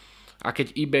konkurovali. A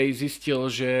keď eBay zistil,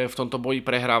 že v tomto boji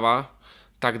prehráva,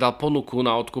 tak dal ponuku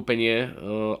na odkúpenie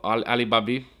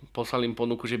Alibaby. Poslal im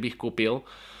ponuku, že by ich kúpil.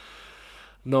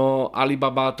 No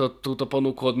Alibaba túto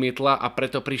ponuku odmietla a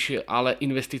preto ale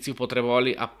investíciu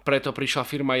potrebovali a preto prišla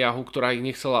firma Yahoo, ktorá ich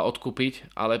nechcela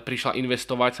odkúpiť, ale prišla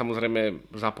investovať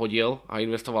samozrejme za podiel a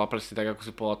investovala presne tak, ako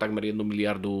si povedal, takmer 1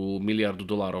 miliardu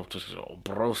dolárov. To je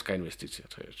obrovská investícia.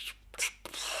 To je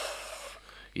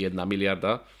 1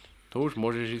 miliarda. To už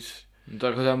môžeš ísť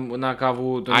tak na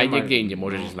kávu... Aj niekde inde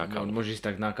môžeš ísť na kávu. Môžeš ísť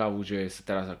tak na kávu, že sa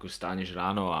teraz ako stáneš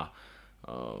ráno a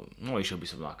išiel by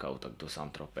som na kávu tak do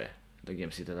Saint-Tropez. Tak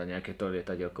idem si teda nejaké to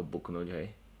lietadielko buknúť,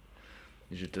 hej.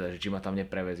 Že či ma tam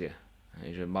neprevezie. Hej,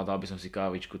 že dal by som si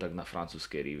kávičku tak na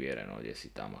francúzskej riviere, no kde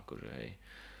si tam akože, hej.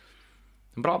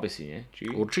 Bral by si, nie?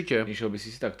 Určite. Išiel by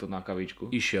si takto na kavičku?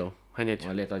 Išiel, hneď.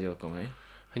 Lietadielkom, hej.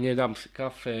 Hneď dám si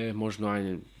kafe, možno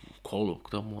aj kolu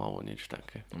k tomu, alebo niečo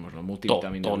také. No, možno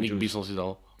multivitamin. Tonik by som si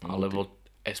dal, alebo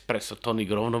espresso tonik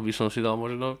rovno by som si dal,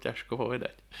 možno ťažko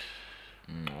povedať.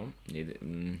 No,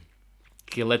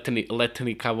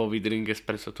 letný kávový drink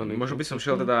espresso tonik. Možno by som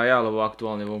šiel teda aj ja, lebo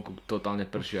aktuálne vonku totálne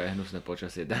prší a je hnusné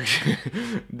počasie, takže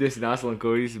kde si na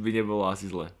slnko ísť by nebolo asi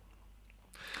zle.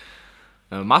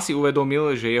 Ma si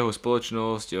uvedomil, že jeho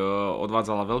spoločnosť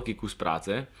odvádzala veľký kus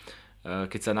práce,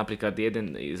 keď sa napríklad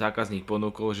jeden zákazník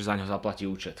ponúkol, že za ňo zaplatí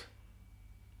účet.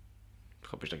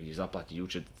 Chápeš, tak ide zaplatiť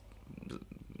účet,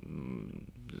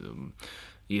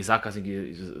 je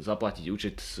zákazník zaplatiť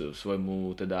účet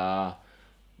svojmu teda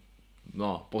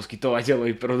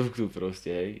poskytovateľovi produktu proste,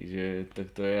 hej, že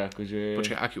tak to je akože...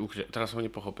 Počkaj, aký účet? Teraz som ho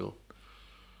nepochopil.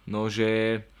 No,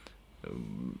 že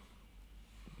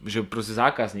proste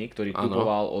zákazník, ktorý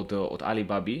kupoval od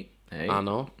Alibaby, hej,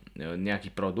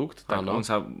 nejaký produkt, tak on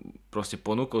sa proste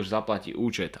ponúkol, že zaplatí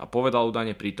účet a povedal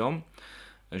údajne pri tom,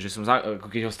 že som,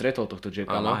 keď ho stretol tohto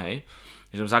Jacka Ma, hej,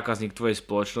 že som zákazník tvojej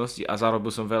spoločnosti a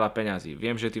zarobil som veľa peňazí.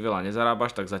 Viem, že ty veľa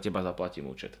nezarábaš, tak za teba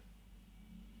zaplatím účet.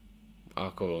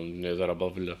 Ako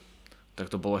nezarábal veľa? Tak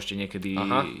to bolo ešte niekedy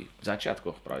v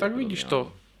začiatkoch. Tak vidíš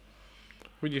to.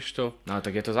 No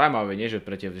tak je to zaujímavé, nie? Že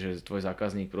pre teba, že tvoj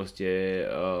zákazník proste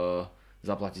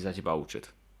zaplatí za teba účet.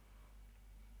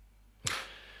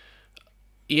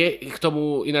 Je k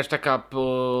tomu ináč taká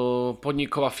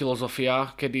podniková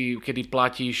filozofia, kedy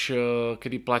platíš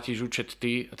účet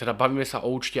ty. Teda bavíme sa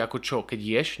o účte ako čo? Keď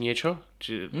ješ niečo?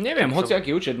 Neviem,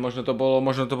 hociaký účet, možno to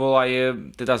bol aj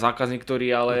teda zákazník, ktorý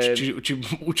ale... Či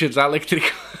účet za elektriku.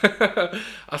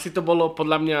 Asi to bolo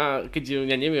podľa mňa, keď,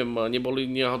 ja neviem, neboli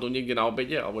náhodou niekde na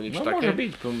obede, alebo niečo také. No môže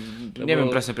byť,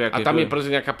 neviem presne pri akej. A tam je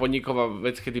presne nejaká podniková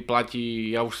vec, kedy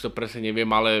platí, ja už to presne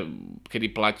neviem, ale kedy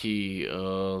platí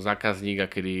zákazník a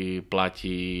kedy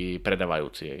platí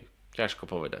predávajúci. Ťažko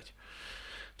povedať.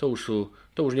 To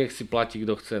už nech si platí,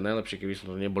 kto chce. Najlepšie, keby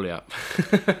som to nebol ja.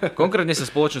 Konkrétne sa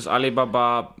spoločnosť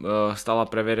Alibaba stala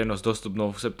pre verejnosť dostupnou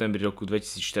v septembri roku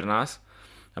 2014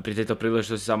 a pri tejto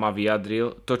príležitosti sa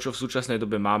vyjadril, to, čo v súčasnej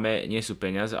dobe máme, nie sú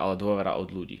peniaze, ale dôvera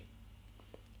od ľudí.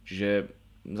 Čiže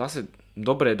zase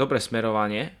dobré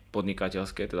smerovanie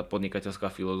podnikateľské, teda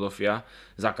podnikateľská filozofia,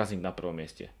 zákazník na prvom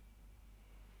mieste.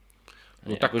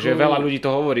 No, takže veľa ľudí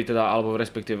to hovorí, teda, alebo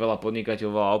respektíve veľa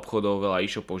podnikateľov, veľa obchodov, veľa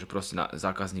e-shopov, že proste náš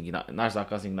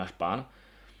zákazník, náš pán.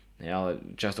 Ale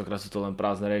častokrát sú to len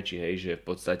prázdne reči, hej, že v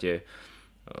podstate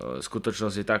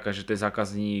skutočnosť je taká, že ten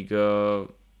zákazník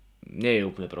nie je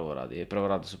úplne prvorady.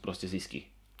 Prvorady sú proste zisky.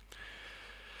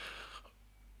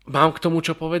 Mám k tomu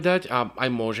čo povedať a aj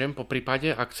môžem po prípade,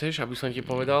 ak chceš, aby som ti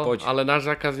povedal. Poď. Ale náš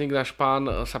zákazník, náš pán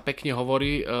sa pekne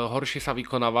hovorí, horšie sa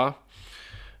vykonáva.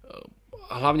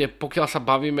 Hlavne pokiaľ sa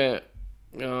bavíme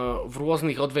v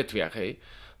rôznych odvetviach, hej.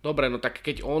 Dobre, no tak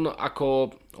keď on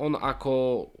ako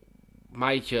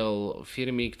majiteľ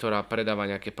firmy, ktorá predáva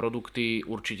nejaké produkty,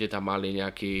 určite tam mali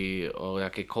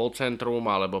nejaké call centrum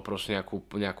alebo proste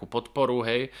nejakú podporu,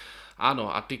 hej. Áno,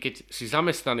 a ty keď si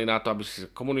zamestnaný na to, aby si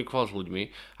komunikoval s ľuďmi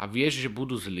a vieš, že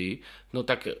budú zlí, no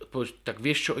tak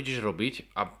vieš, čo ideš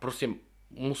robiť a proste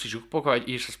musíš upokojať,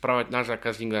 ideš sa správať náš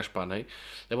zákazník, náš pán, hej?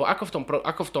 Lebo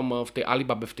v tej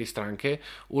Alibabe, v tej stránke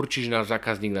určíš náš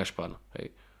zákazník, náš pán,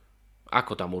 hej?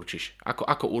 Ako tam určíš?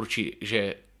 Ako určí,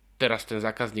 že teraz ten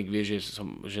zákazník vie,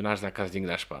 že náš zákazník,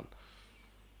 náš pán?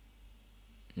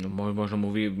 No, možno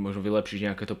vylepšiť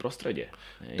nejaké to prostredie.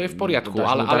 To je v poriadku,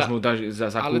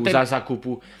 za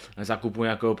zakupu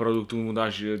nejakého produktu mu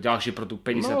dáš ďalší produkt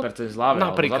 50% zľave,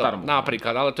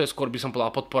 napríklad, ale to je skôr, by som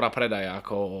povedal, podpora predaja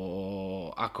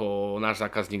ako náš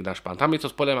zákazník, náš pán. Tam je to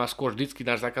spoľaná skôr vždycky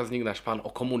náš zákazník, náš pán o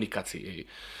komunikácii.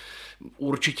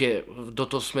 Určite do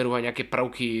toho smeru aj nejaké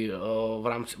prvky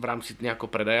v rámci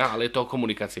nejakého predaja, ale je to o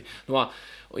komunikácii. No a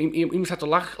im sa to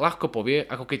ľahko povie,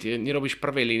 ako keď nerobíš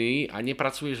prvej línii a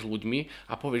nepracuješ s ľuďmi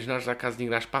a povieš náš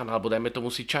zákazník, náš pán, alebo dajme tomu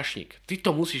si čašník. Ty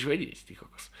to musíš vedieť, ty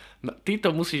kokos. No, ty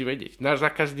to musíš vedieť, náš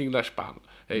zákazník, náš pán.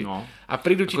 Hej. No. A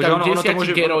prídu ti tam 10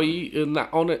 geroji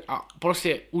a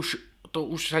proste už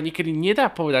sa niekedy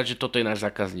nedá povedať, že toto je náš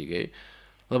zákazník, hej.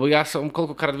 Lebo ja som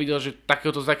koľkokrát videl, že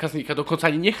takéhoto zákazníka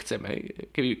dokonca ani nechcem, hej,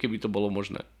 keby to bolo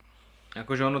možné.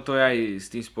 Akože ono to je aj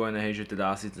s tým spojené, hej, že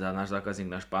teda asi teda náš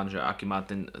zákazník, náš pán, že aký má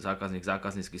ten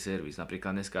zákaznícky servis.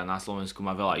 Napríklad dneska na Slovensku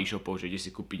má veľa e-shopov, že ide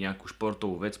si kúpiť nejakú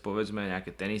športovú vec, povedzme,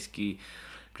 nejaké tenisky,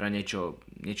 pre niečo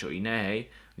iné, hej,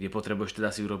 kde potrebuješ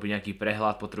teda si urobiť nejaký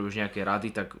prehľad, potrebuješ nejaké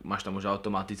rady, tak máš tam už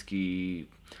automaticky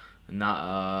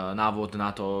návod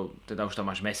na to, teda už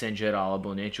tam máš Messenger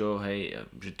alebo niečo, hej,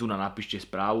 že tu napíšte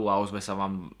správu a ozve sa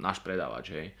vám náš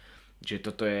predávač, hej. Čiže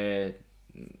toto je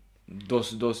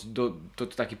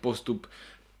toto taký postup,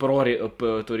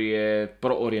 ktorý je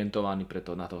proorientovaný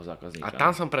na toho zákazníka. A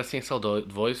tam som presne chcel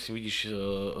dôjsť, vidíš,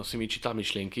 si mi čítal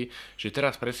myšlienky, že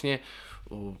teraz presne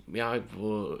ja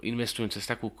investujem cez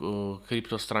takú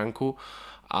kryptostránku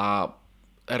a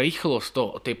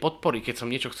rýchlosť tej podpory, keď som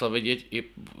niečo chcel vedieť,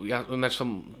 ja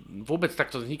som vôbec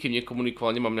takto s nikým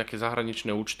nekomunikoval, nemám nejaké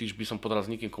zahraničné účty, že by som podal s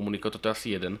nikým komunikovať, toto je asi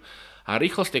jeden. A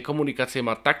rýchlosť tej komunikácie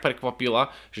ma tak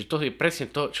prekvapila, že to je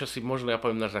presne to, čo si možno ja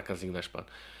poviem náš zákazník, náš pán.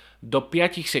 Do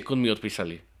 5 sekúnd mi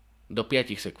odpísali. Do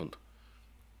 5 sekúnd.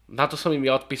 Na to som im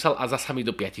ja odpísal a zasa mi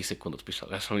do 5 sekúnd odpísal.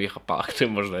 Ja som nechápal, ak to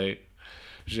je možné.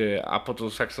 A potom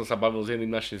som sa bavil s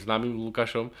jedným našim známym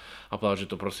Lukášom a povedal, že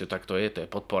to proste takto je, to je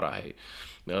podpora, hej.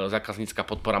 Zákaznícka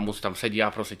podpora, musí tam sedia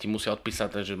a proste ti musia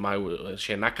odpísať, že majú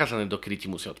ešte nakazané, dokedy ti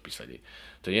musia odpísať. Hej.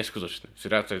 To je neskutočné. Si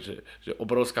rád, že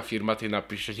obrovská firma ti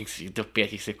napíše, že si do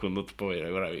 5 sekúnd odpovie,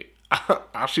 vraví.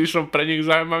 Asi som pre nich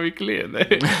zaujímavý klient.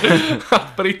 A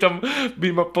pritom by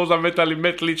ma pozametali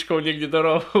metličkou niekde do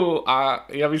rohu a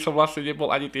ja by som vlastne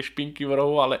nebol ani tie špinky v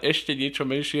rohu, ale ešte niečo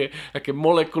menšie, také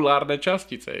molekulárne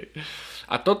častice.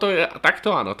 A toto je,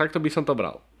 takto áno, takto by som to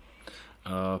bral.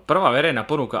 Prvá verejná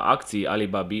ponuka akcií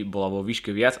Alibaby bola vo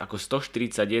výške viac ako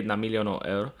 141 miliónov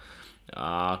eur,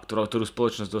 a ktorú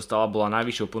spoločnosť dostala, bola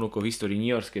najvyššou ponukou v histórii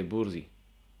New-Yorkskej burzy.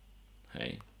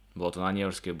 Hej, bolo to na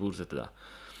New-Yorkskej burze teda.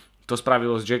 To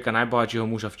spravilo z Jacka najbohatšieho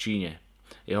muža v Číne.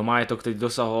 Jeho majetok tedy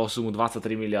dosahoval sumu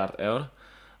 23 miliard eur.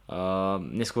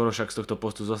 Neskôr však z tohto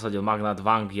postu zasadil magnát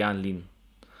Wang Yanlin.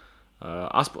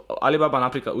 Alibaba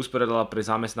napríklad usporiadala pre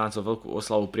zamestnancov veľkú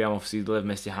oslavu priamo v sídle v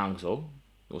meste Hangzhou.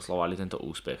 Oslavovali tento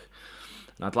úspech.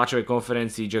 Na tlačovej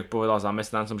konferencii Jack povedal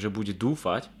zamestnancom, že bude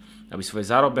dúfať, aby svoje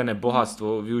zarobené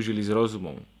bohatstvo využili s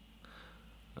rozumom.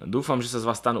 Dúfam, že sa z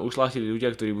vás stanú ušľachtili ľudia,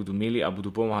 ktorí budú milí a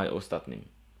budú pomáhať ostatným.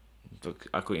 To,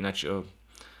 ako ináč,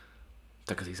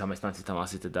 tak tí zamestnanci tam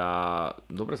asi teda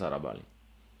dobre zarábali.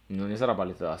 No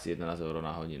nezarábali teda asi 11 eur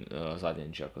na hodinu za deň,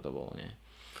 či ako to bolo, nie?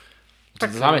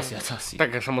 Tak za mesiac asi.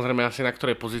 Tak samozrejme asi na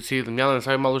ktorej pozícii. Mňa len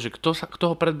zaujímalo, že kto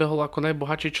ho predbehol ako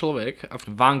najbohatší človek.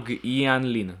 Wang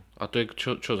Yanlin. A to je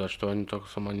čo zač? To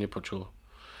som ani nepočul.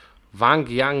 Wang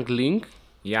Yanlin?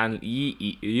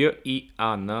 J-I-A-N-L-I-N.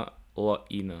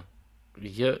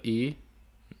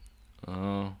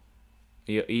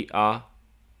 J-I-A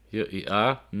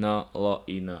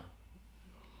N-L-I-N.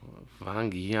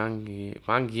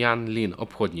 Wang Yanlin,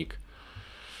 obchodník.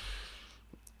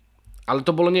 Ale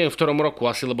to bolo nie v ktorom roku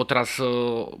asi, lebo teraz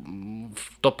v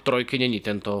top 3 není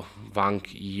tento Wang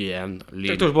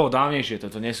Yanlin. Tak to už bolo dávnejšie,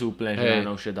 toto nie sú úplne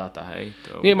najnovšie dáta, hej.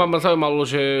 Nie, ma zaujímalo,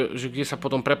 že kde sa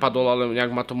potom prepadol, ale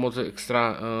nejak ma to moc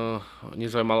extra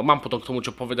nezaujímalo. Mám potom k tomu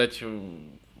čo povedať,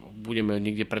 budeme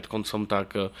niekde pred koncom,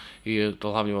 tak je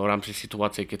to hlavne v rámci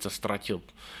situácie, keď sa stratil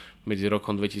medzi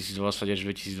rokom 2020 až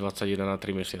 2021 na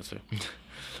 3 mesiace.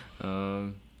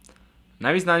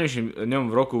 Najvýznamnejším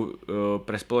dňom v roku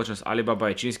pre spoločnosť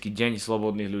Alibaba je čínsky deň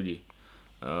slobodných ľudí.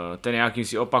 Ten je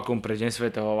akýmsi opakom pre deň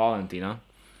svätého Valentína.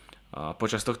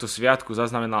 Počas tohto sviatku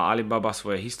zaznamenala Alibaba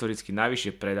svoje historicky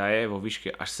najvyššie predaje vo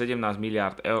výške až 17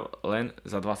 miliard eur len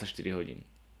za 24 hodín.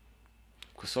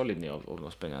 Solidný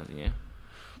obnos peňazí, nie?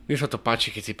 Mne sa to páči,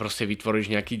 keď si proste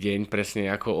vytvoríš nejaký deň presne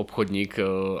ako obchodník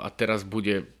a teraz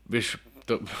bude, vieš,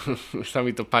 sa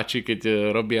mi to páči,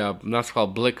 keď robia na schvál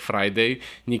Black Friday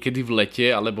niekedy v lete,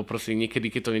 alebo proste niekedy,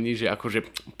 keď to není, že akože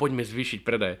poďme zvýšiť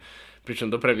predaj.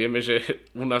 Pričom dobre vieme, že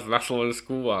u nás na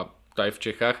Slovensku a aj v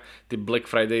Čechách tie Black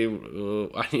Friday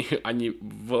ani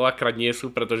veľakrát nie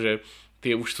sú, pretože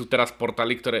tie už sú teraz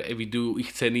portály, ktoré evidujú ich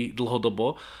ceny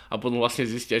dlhodobo a potom vlastne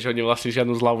zistia, že oni vlastne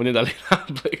žiadnu zľavu nedali na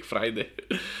Black Friday.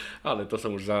 Ale to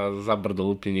som už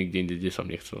zabrdol úplne niekde inde, kde som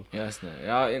nechcel. Jasné.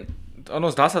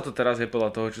 Zdá sa to teraz je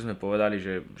podľa toho, čo sme povedali,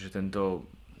 že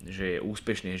je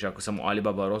úspešný, že ako sa mu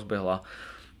Alibaba rozbehla,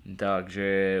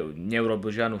 takže neurobil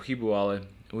žiadnu chybu, ale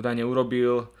údajne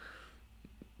urobil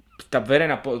tá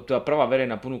prvá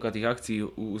verejná ponuka tých akcií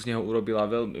z neho urobila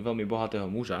veľmi bohatého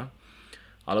muža,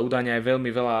 ale údajne aj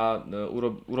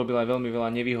urobil aj veľmi veľa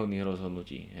nevýhodných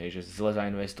rozhodnutí, hej, že zle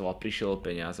zainvestoval, prišiel o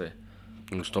peniaze.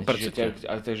 100%.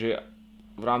 Takže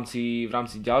v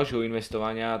rámci ďalšieho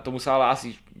investovania, tomu sa ale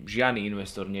asi žiadny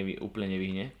investor úplne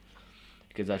nevyhne,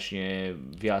 keď začne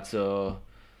viac,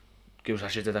 keď už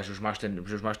začne teda, že už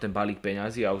máš ten balík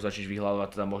peňazí a už začneš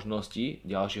vyhľadávať teda možnosti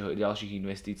ďalších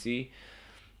investícií,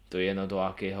 to je jedno do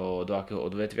akého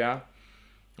odvetvia.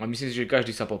 A myslím si, že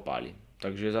každý sa popáli.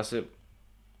 Takže zase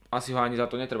asi ho ani za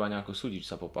to netreba nejako súdiť,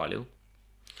 že sa popálil.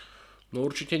 No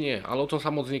určite nie, ale o tom sa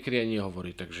moc niekedy ani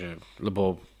nehovorí, takže,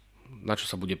 lebo na čo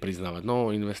sa bude priznávať?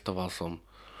 No, investoval som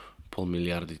 0,5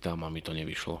 miliardy tam a mi to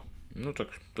nevyšlo. No tak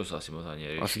to sa asi moc ani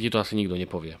nerieši. Asi ti to asi nikto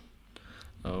nepovie.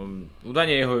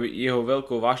 Údajne jeho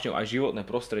veľkou vášňou aj životné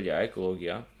prostredie a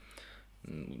ekológia.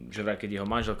 Že vraj, keď jeho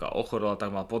manželka ochorela, tak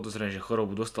mal podozrenie, že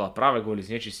chorobu dostala práve kvôli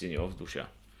znečisteniu ovzdušia.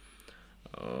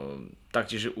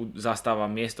 Taktiež zastáva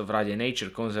miesto v rade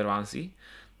Nature Conservancy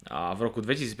a v roku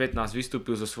 2015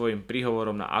 vystúpil so svojím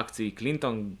príhovorom na akcii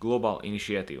Clinton Global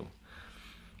Initiative.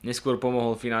 Neskôr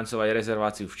pomohol financovať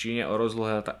rezerváciu v Číne o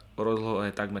rozlohe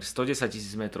takmer 110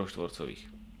 000 m2.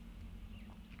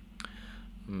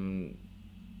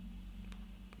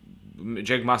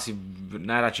 Jack Ma si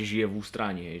najradšej žije v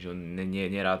ústraní, že on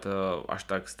nerád až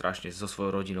tak strašne so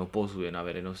svojou rodinou pozuje na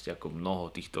verejnosti ako mnoho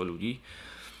týchto ľudí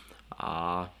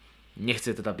a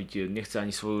nechce ani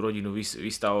svoju rodinu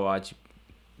vystavovať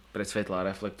pred svetlá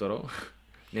reflektorov,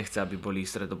 nechce, aby boli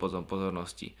stredobodom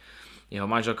pozornosti. Jeho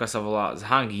manželka sa volá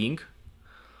Zhang Ying,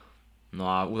 no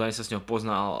a údajne sa s ňou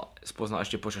spoznal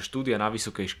ešte počas štúdia na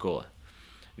vysokej škole.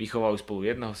 Vychovajú spolu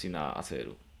jedného syna a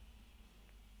dcéru.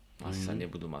 Asi sa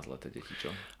nebudú mať zle tie deti,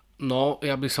 čo? No,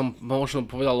 ja by som možno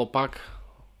povedal opak.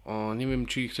 Neviem,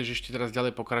 či chceš ešte teraz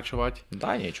ďalej pokračovať.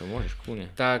 Daj niečo, môžeš, kľudne.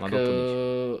 Tak,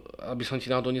 aby som ti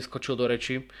náhodou neskočil do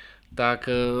reči. Tak,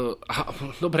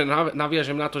 dobre,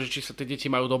 naviažem na to, že či sa tie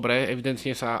deti majú dobre.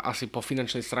 Evidentne sa asi po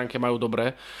finančnej stránke majú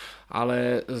dobre.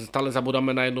 Ale stále zabudáme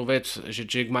na jednu vec, že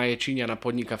Jack Ma je Číňan a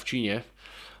podniká v Číne.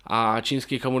 A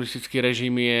čínsky komunistický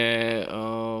režim je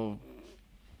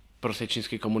proste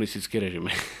čínsky komunistický režim.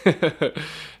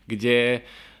 Kde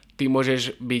ty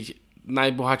môžeš byť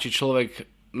najbohatší človek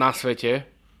na svete,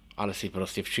 ale si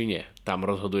proste v Číne. Tam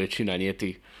rozhoduje Čína, nie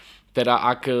ty. Teda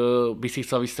ak by si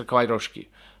chcel vystrkovať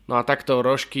rožky. No a takto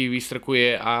rožky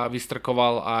vystrkuje a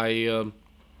vystrkoval aj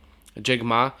Jack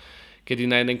Ma, kedy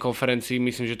na jednej konferencii,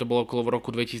 myslím, že to bolo okolo v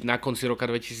roku 2000, na konci roka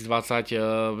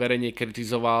 2020, verejne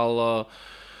kritizoval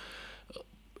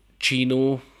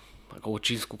Čínu, ako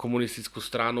čínsku komunistickú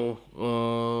stranu,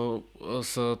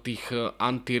 z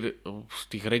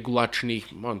tých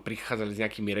regulačných, prichádzali s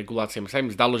nejakými reguláciami. Sa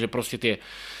im zdalo, že proste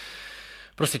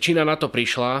Čína na to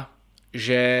prišla,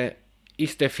 že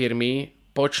isté firmy,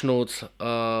 počnúc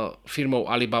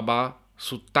firmou Alibaba,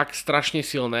 sú tak strašne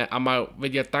silné a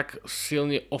vedia tak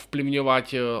silne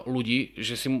ovplyvňovať ľudí,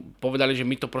 že si povedali, že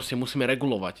my to proste musíme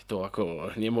regulovať. To ako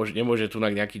nemôže tu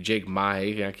nejaký Jack Ma,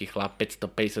 nejaký chlap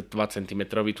 552 cm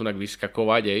tu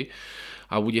vyskakovať,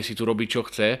 a bude si tu robiť, čo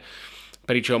chce.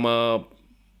 Pričom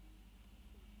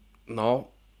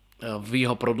v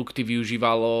jeho produkty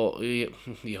využívalo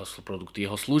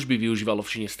jeho služby využívalo v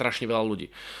Číne strašne veľa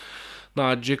ľudí. No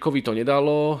a Jackovi to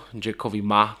nedalo, Jackovi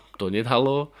Ma to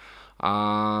nedalo,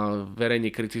 a verejne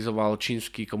kritizoval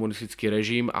čínsky komunistický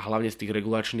režim a hlavne z tých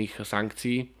regulačných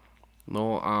sankcií.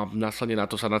 No a následne na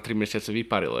to sa na 3 mesiace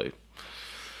vyparil.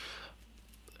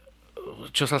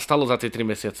 Čo sa stalo za tie 3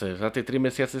 mesiace? Za tie 3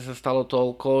 mesiace sa stalo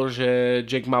toľko, že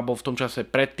Jack Ma bol v tom čase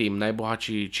predtým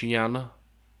najbohatší Číňan,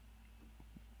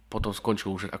 potom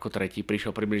skončil už ako tretí, prišiel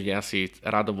približne asi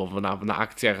radovo na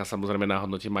akciách a samozrejme na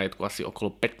hodnote majetku asi okolo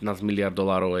 15 miliard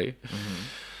dolárov.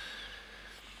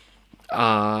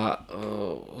 A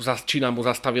Čína mu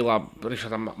zastavila,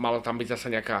 mala tam byť zase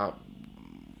nejaká,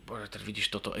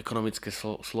 vidíš toto ekonomické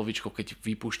slovičko, keď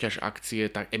vypúšťaš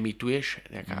akcie, tak emituješ,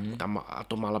 a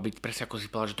to mala byť presne ako si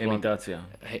povedal, že to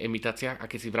emitácia. A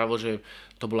keď si vravil, že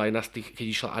to bola jedna z tých, keď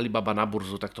išla Alibaba na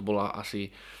burzu, tak to bola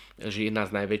asi že jedna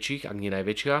z najväčších, ak nie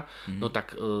najväčšia. No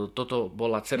tak toto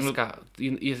bola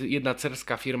jedna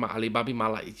dcerská firma Alibaby,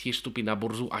 mala tiež vstúpiť na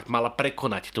burzu a mala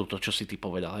prekonať toto, čo si ty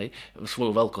povedal,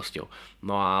 svojou veľkosťou.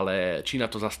 No ale Čína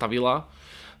to zastavila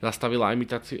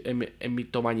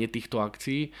emitovanie týchto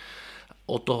akcií,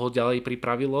 od toho ďalej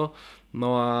pripravilo.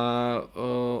 No a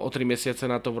o 3 mesiace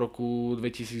na to v roku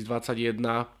 2021,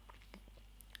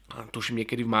 tuším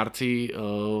niekedy v marci,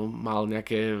 mal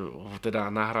nejaké,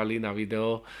 teda nahrali na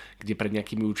video, kde pred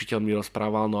nejakými učiteľmi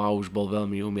rozprával, no a už bol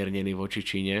veľmi umiernený voči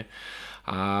Číne.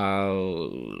 A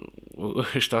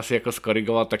už to asi ako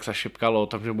skorigoval, tak sa šepkalo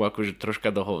o tom, že mu akože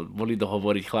troška boli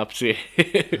dohovoriť chlapci,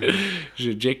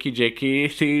 že Jackie,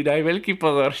 ty daj veľký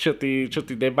pozor, čo ty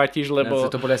debatíš,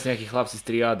 lebo... To boli asi nejakí chlapci z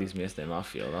triády z miestnej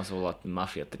mafie, ona sa volá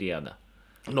mafia triáda.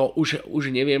 No už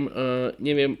neviem,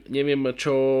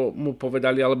 čo mu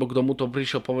povedali, alebo kto mu to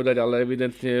prišiel povedať, ale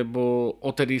evidentne, bo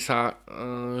odtedy sa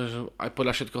aj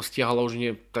podľa všetko stiahalo, už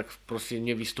tak proste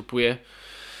nevystupuje.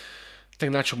 Tak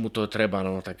na čo mu to treba,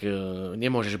 no, tak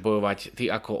nemôžeš bojovať ty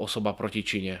ako osoba proti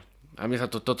Číne. A mne sa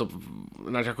toto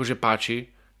akože páči.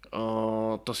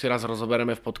 To si raz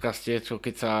rozoberieme v podcaste,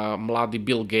 keď sa mladý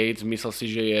Bill Gates myslel si,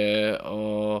 že je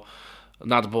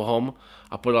nad Bohom,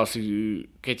 a povedal si,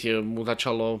 keď mu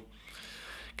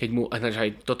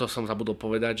aj toto som zabudol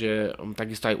povedať, že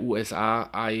takisto aj USA,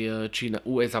 aj Čína,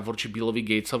 USA voči Billovi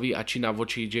Gatesovi a Čína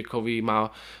voči Jackovi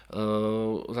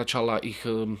začala ich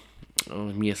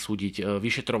súdiť,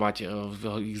 vyšetrovať,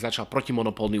 ich začal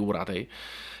protimonopolný úrad.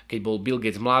 Keď bol Bill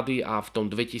Gates mladý a v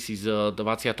tom 2020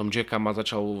 Jacka ma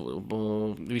začal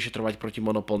vyšetrovať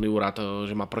protimonopolný úrad,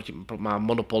 že má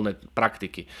monopolné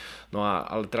praktiky. No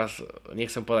ale teraz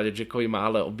nechcem povedať o Jackovi,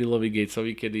 ale o Billovi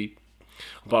Gatesovi, kedy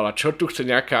bola, čo tu chce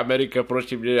nejaká Amerika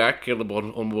proti mne nejaké, lebo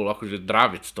on bol akože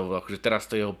dravec toho, akože teraz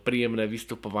to jeho príjemné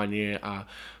vystupovanie a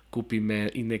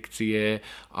kúpime injekcie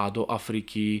a do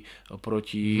Afriky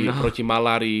proti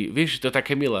malárii. Vieš, to je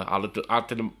také milé, ale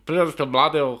ten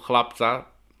mladého chlapca,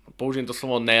 použijem to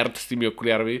slovo nerd s tými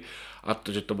okuliarmi, a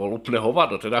že to bol úplne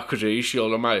hovado, teda akože išiel,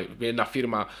 jedna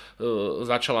firma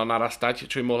začala narastať,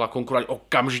 čo im mohla konkurovať,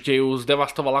 okamžite ju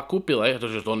zdevastovala, kúpil,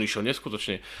 že on išiel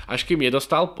neskutočne. Až kým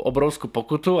nedostal obrovskú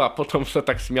pokutu a potom sa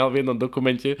tak smial v jednom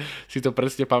dokumente, si to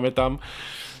presne pamätám,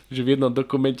 že v jednom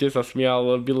dokumente sa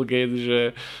smial Bill Gates,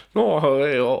 že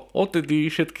odtedy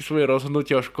všetky svoje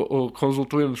rozhodnutia už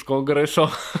konzultujem s kongresom.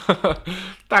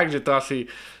 Takže to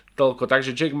asi toľko.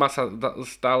 Takže Jack Ma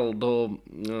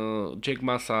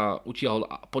sa utiahol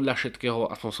podľa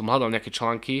všetkého, aspoň som hľadal nejaké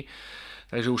články,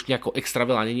 takže už nejako extra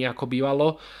veľa nie ako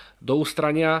bývalo. Do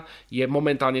ústrania je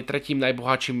momentálne tretím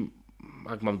najbohatším,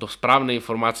 ak mám do správnej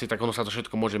informácie, tak ono sa to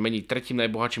všetko môže meniť, tretím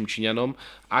najbohatším Číňanom.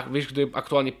 A vieš, kto je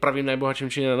aktuálne prvým najbohatším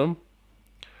Číňanom?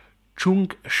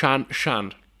 Chung Shan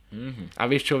Shan. A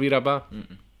vieš, čo vyrába?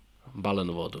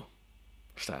 Balenú vodu.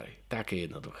 Starý, také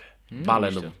jednoduché.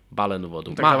 Balenú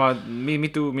vodu. Tak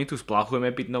my tu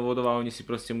splachujeme pitnou vodou a oni si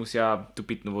proste musia tú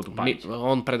pitnú vodu paliť.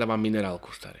 On predáva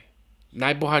minerálku, starý.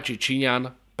 Najbohatší Číňan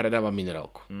predáva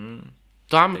minerálku.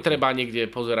 Tam treba niekde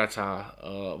pozerať sa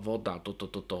voda, toto.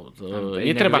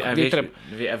 Netreba.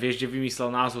 A vieš, kde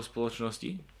vymyslel názov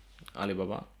spoločnosti?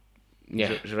 Alibaba?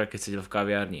 Nie. Že keď sedel v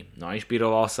kaviarni. No a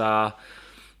inšpiroval sa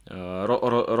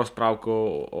rozprávkou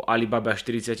o Alibabe a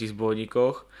 40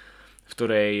 zbojníkoch, v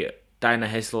ktorej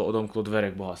tajné heslo odomklo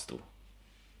dvere k bohatstvu.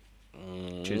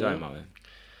 Čiže zaujímavé.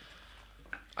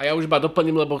 A ja už iba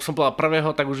doplním, lebo som povedal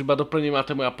prvého, tak už iba doplním, a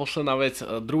to je moja posledná vec.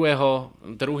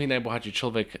 Druhý najbohatší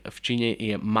človek v Číne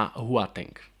je Ma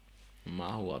Huateng.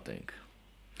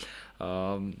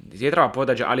 Je treba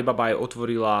povedať, že Alibaba aj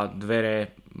otvorila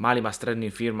dvere malým a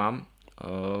stredným firmám,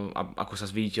 ako sa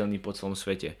zviditeľní po celom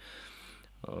svete.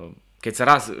 Keď sa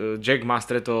raz Jack Ma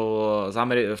stretol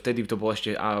vtedy to bol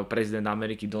ešte prezident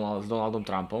Ameriky s Donaldom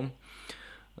Trumpom,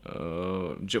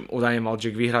 údajne mal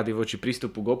Jack výhrady voči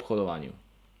prístupu k obchodovaniu.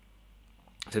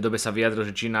 V tej dobe sa vyjadril,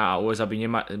 že Čína a USA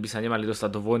by sa nemali dostať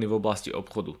do vojny v oblasti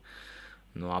obchodu.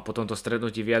 No a po tomto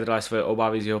stretnutí vyjadril aj svoje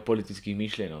obavy z jeho politických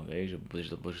myšlienok, že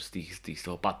z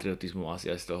toho patriotizmu, asi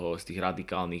aj z tých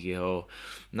radikálnych jeho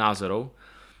názorov.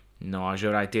 No a že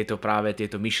aj tieto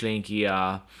myšlienky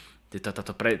a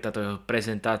táto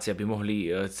prezentácia by mohli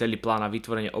celý plán na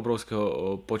vytvorenie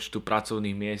obrovského počtu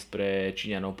pracovných miest pre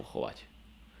Číňanov pochovať.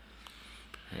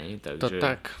 Takže, to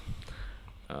tak.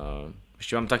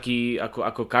 Ešte mám taký,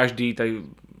 ako každý,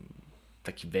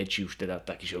 taký väčší už teda,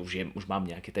 taký, že už mám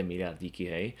nejaké tie miliardíky,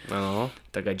 hej. Ano.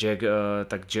 Tak aj Jack,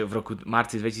 takže v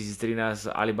marci 2013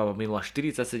 Alibaba minula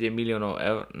 47 miliónov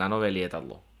eur na nové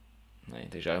lietadlo.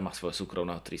 Takže aj má svoje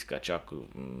súkromného tryskača,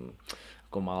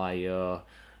 ako mal aj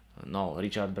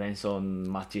Richard Branson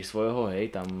má tiež svojho,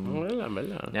 hej, tam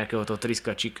nejakého toho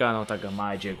tryskačika, no tak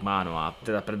má aj Jack Ma, no a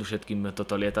teda predovšetkým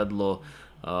toto lietadlo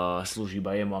slúži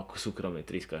iba jemu ako súkromný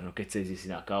tryskač. No keď chce ísť si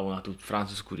na kávu na tú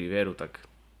francúzsku rivieru, tak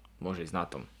môže ísť na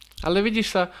tom. Ale vidíš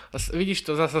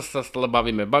to, zase sa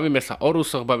bavíme. Bavíme sa o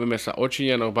Rusoch, bavíme sa o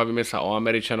Číňanoch, bavíme sa o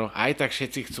Američanoch, aj tak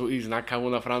všetci chcú ísť na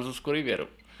kávu na francúzsku rivieru.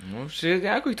 No,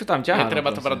 ako ich to tam ťahá. Netreba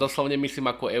to brať doslovne,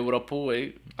 myslím, ako Európu,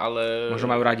 ale...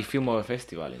 Možno majú radi filmové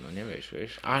festivaly, no nevieš,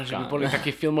 vieš. Že by boli takí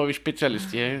filmoví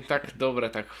špecialisti, hej? Tak dobre,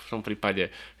 tak v tom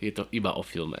prípade je to iba o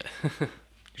filme.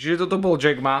 Čiže toto bol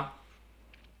Jack Ma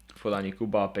v podaní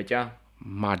Kuba a Peťa.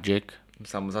 Jack.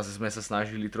 Zase sme sa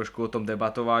snažili trošku o tom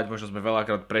debatovať, možno sme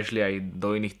veľakrát prešli aj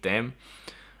do iných tém.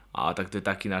 A tak to je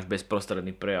taký náš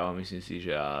bezprostredný prejav, myslím si,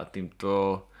 že a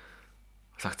týmto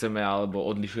sa chceme, alebo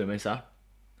odlišujeme sa.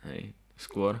 Hej,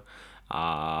 skôr. A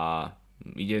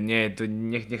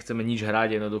nechceme nič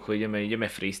hrať, jednoducho ideme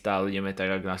freestyle, ideme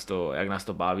tak, jak nás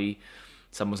to baví.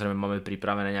 Samozrejme máme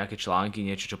pripravené nejaké články,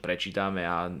 niečo, čo prečítame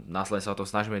a následne sa o tom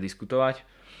snažíme diskutovať.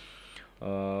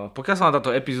 Pokiaľ sa vám táto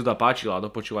epizóda páčila a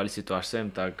dopočúvali ste to až sem,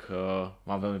 tak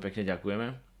vám veľmi pekne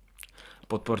ďakujeme.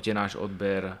 Podporte náš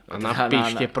odber. A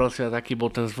napíšte prosím, aký bol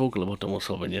ten zvuk, lebo to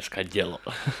muselo byť dneska dielo.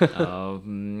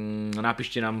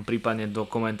 Napíšte nám prípadne do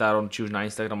komentárov, či už na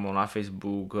Instagram alebo na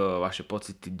Facebook, vaše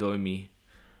pocity, dojmy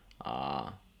a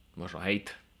možno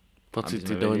hejt.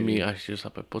 Pocity, dojmy a ešte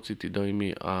sa pocity,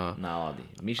 dojmy a nálady.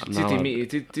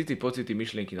 City, pocity,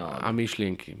 myšlienky, nálady. A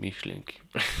myšlienky.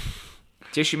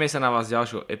 Tešíme sa na vás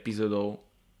ďalšou epizódou.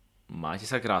 Majte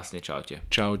sa krásne, čaute.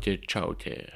 Čaute.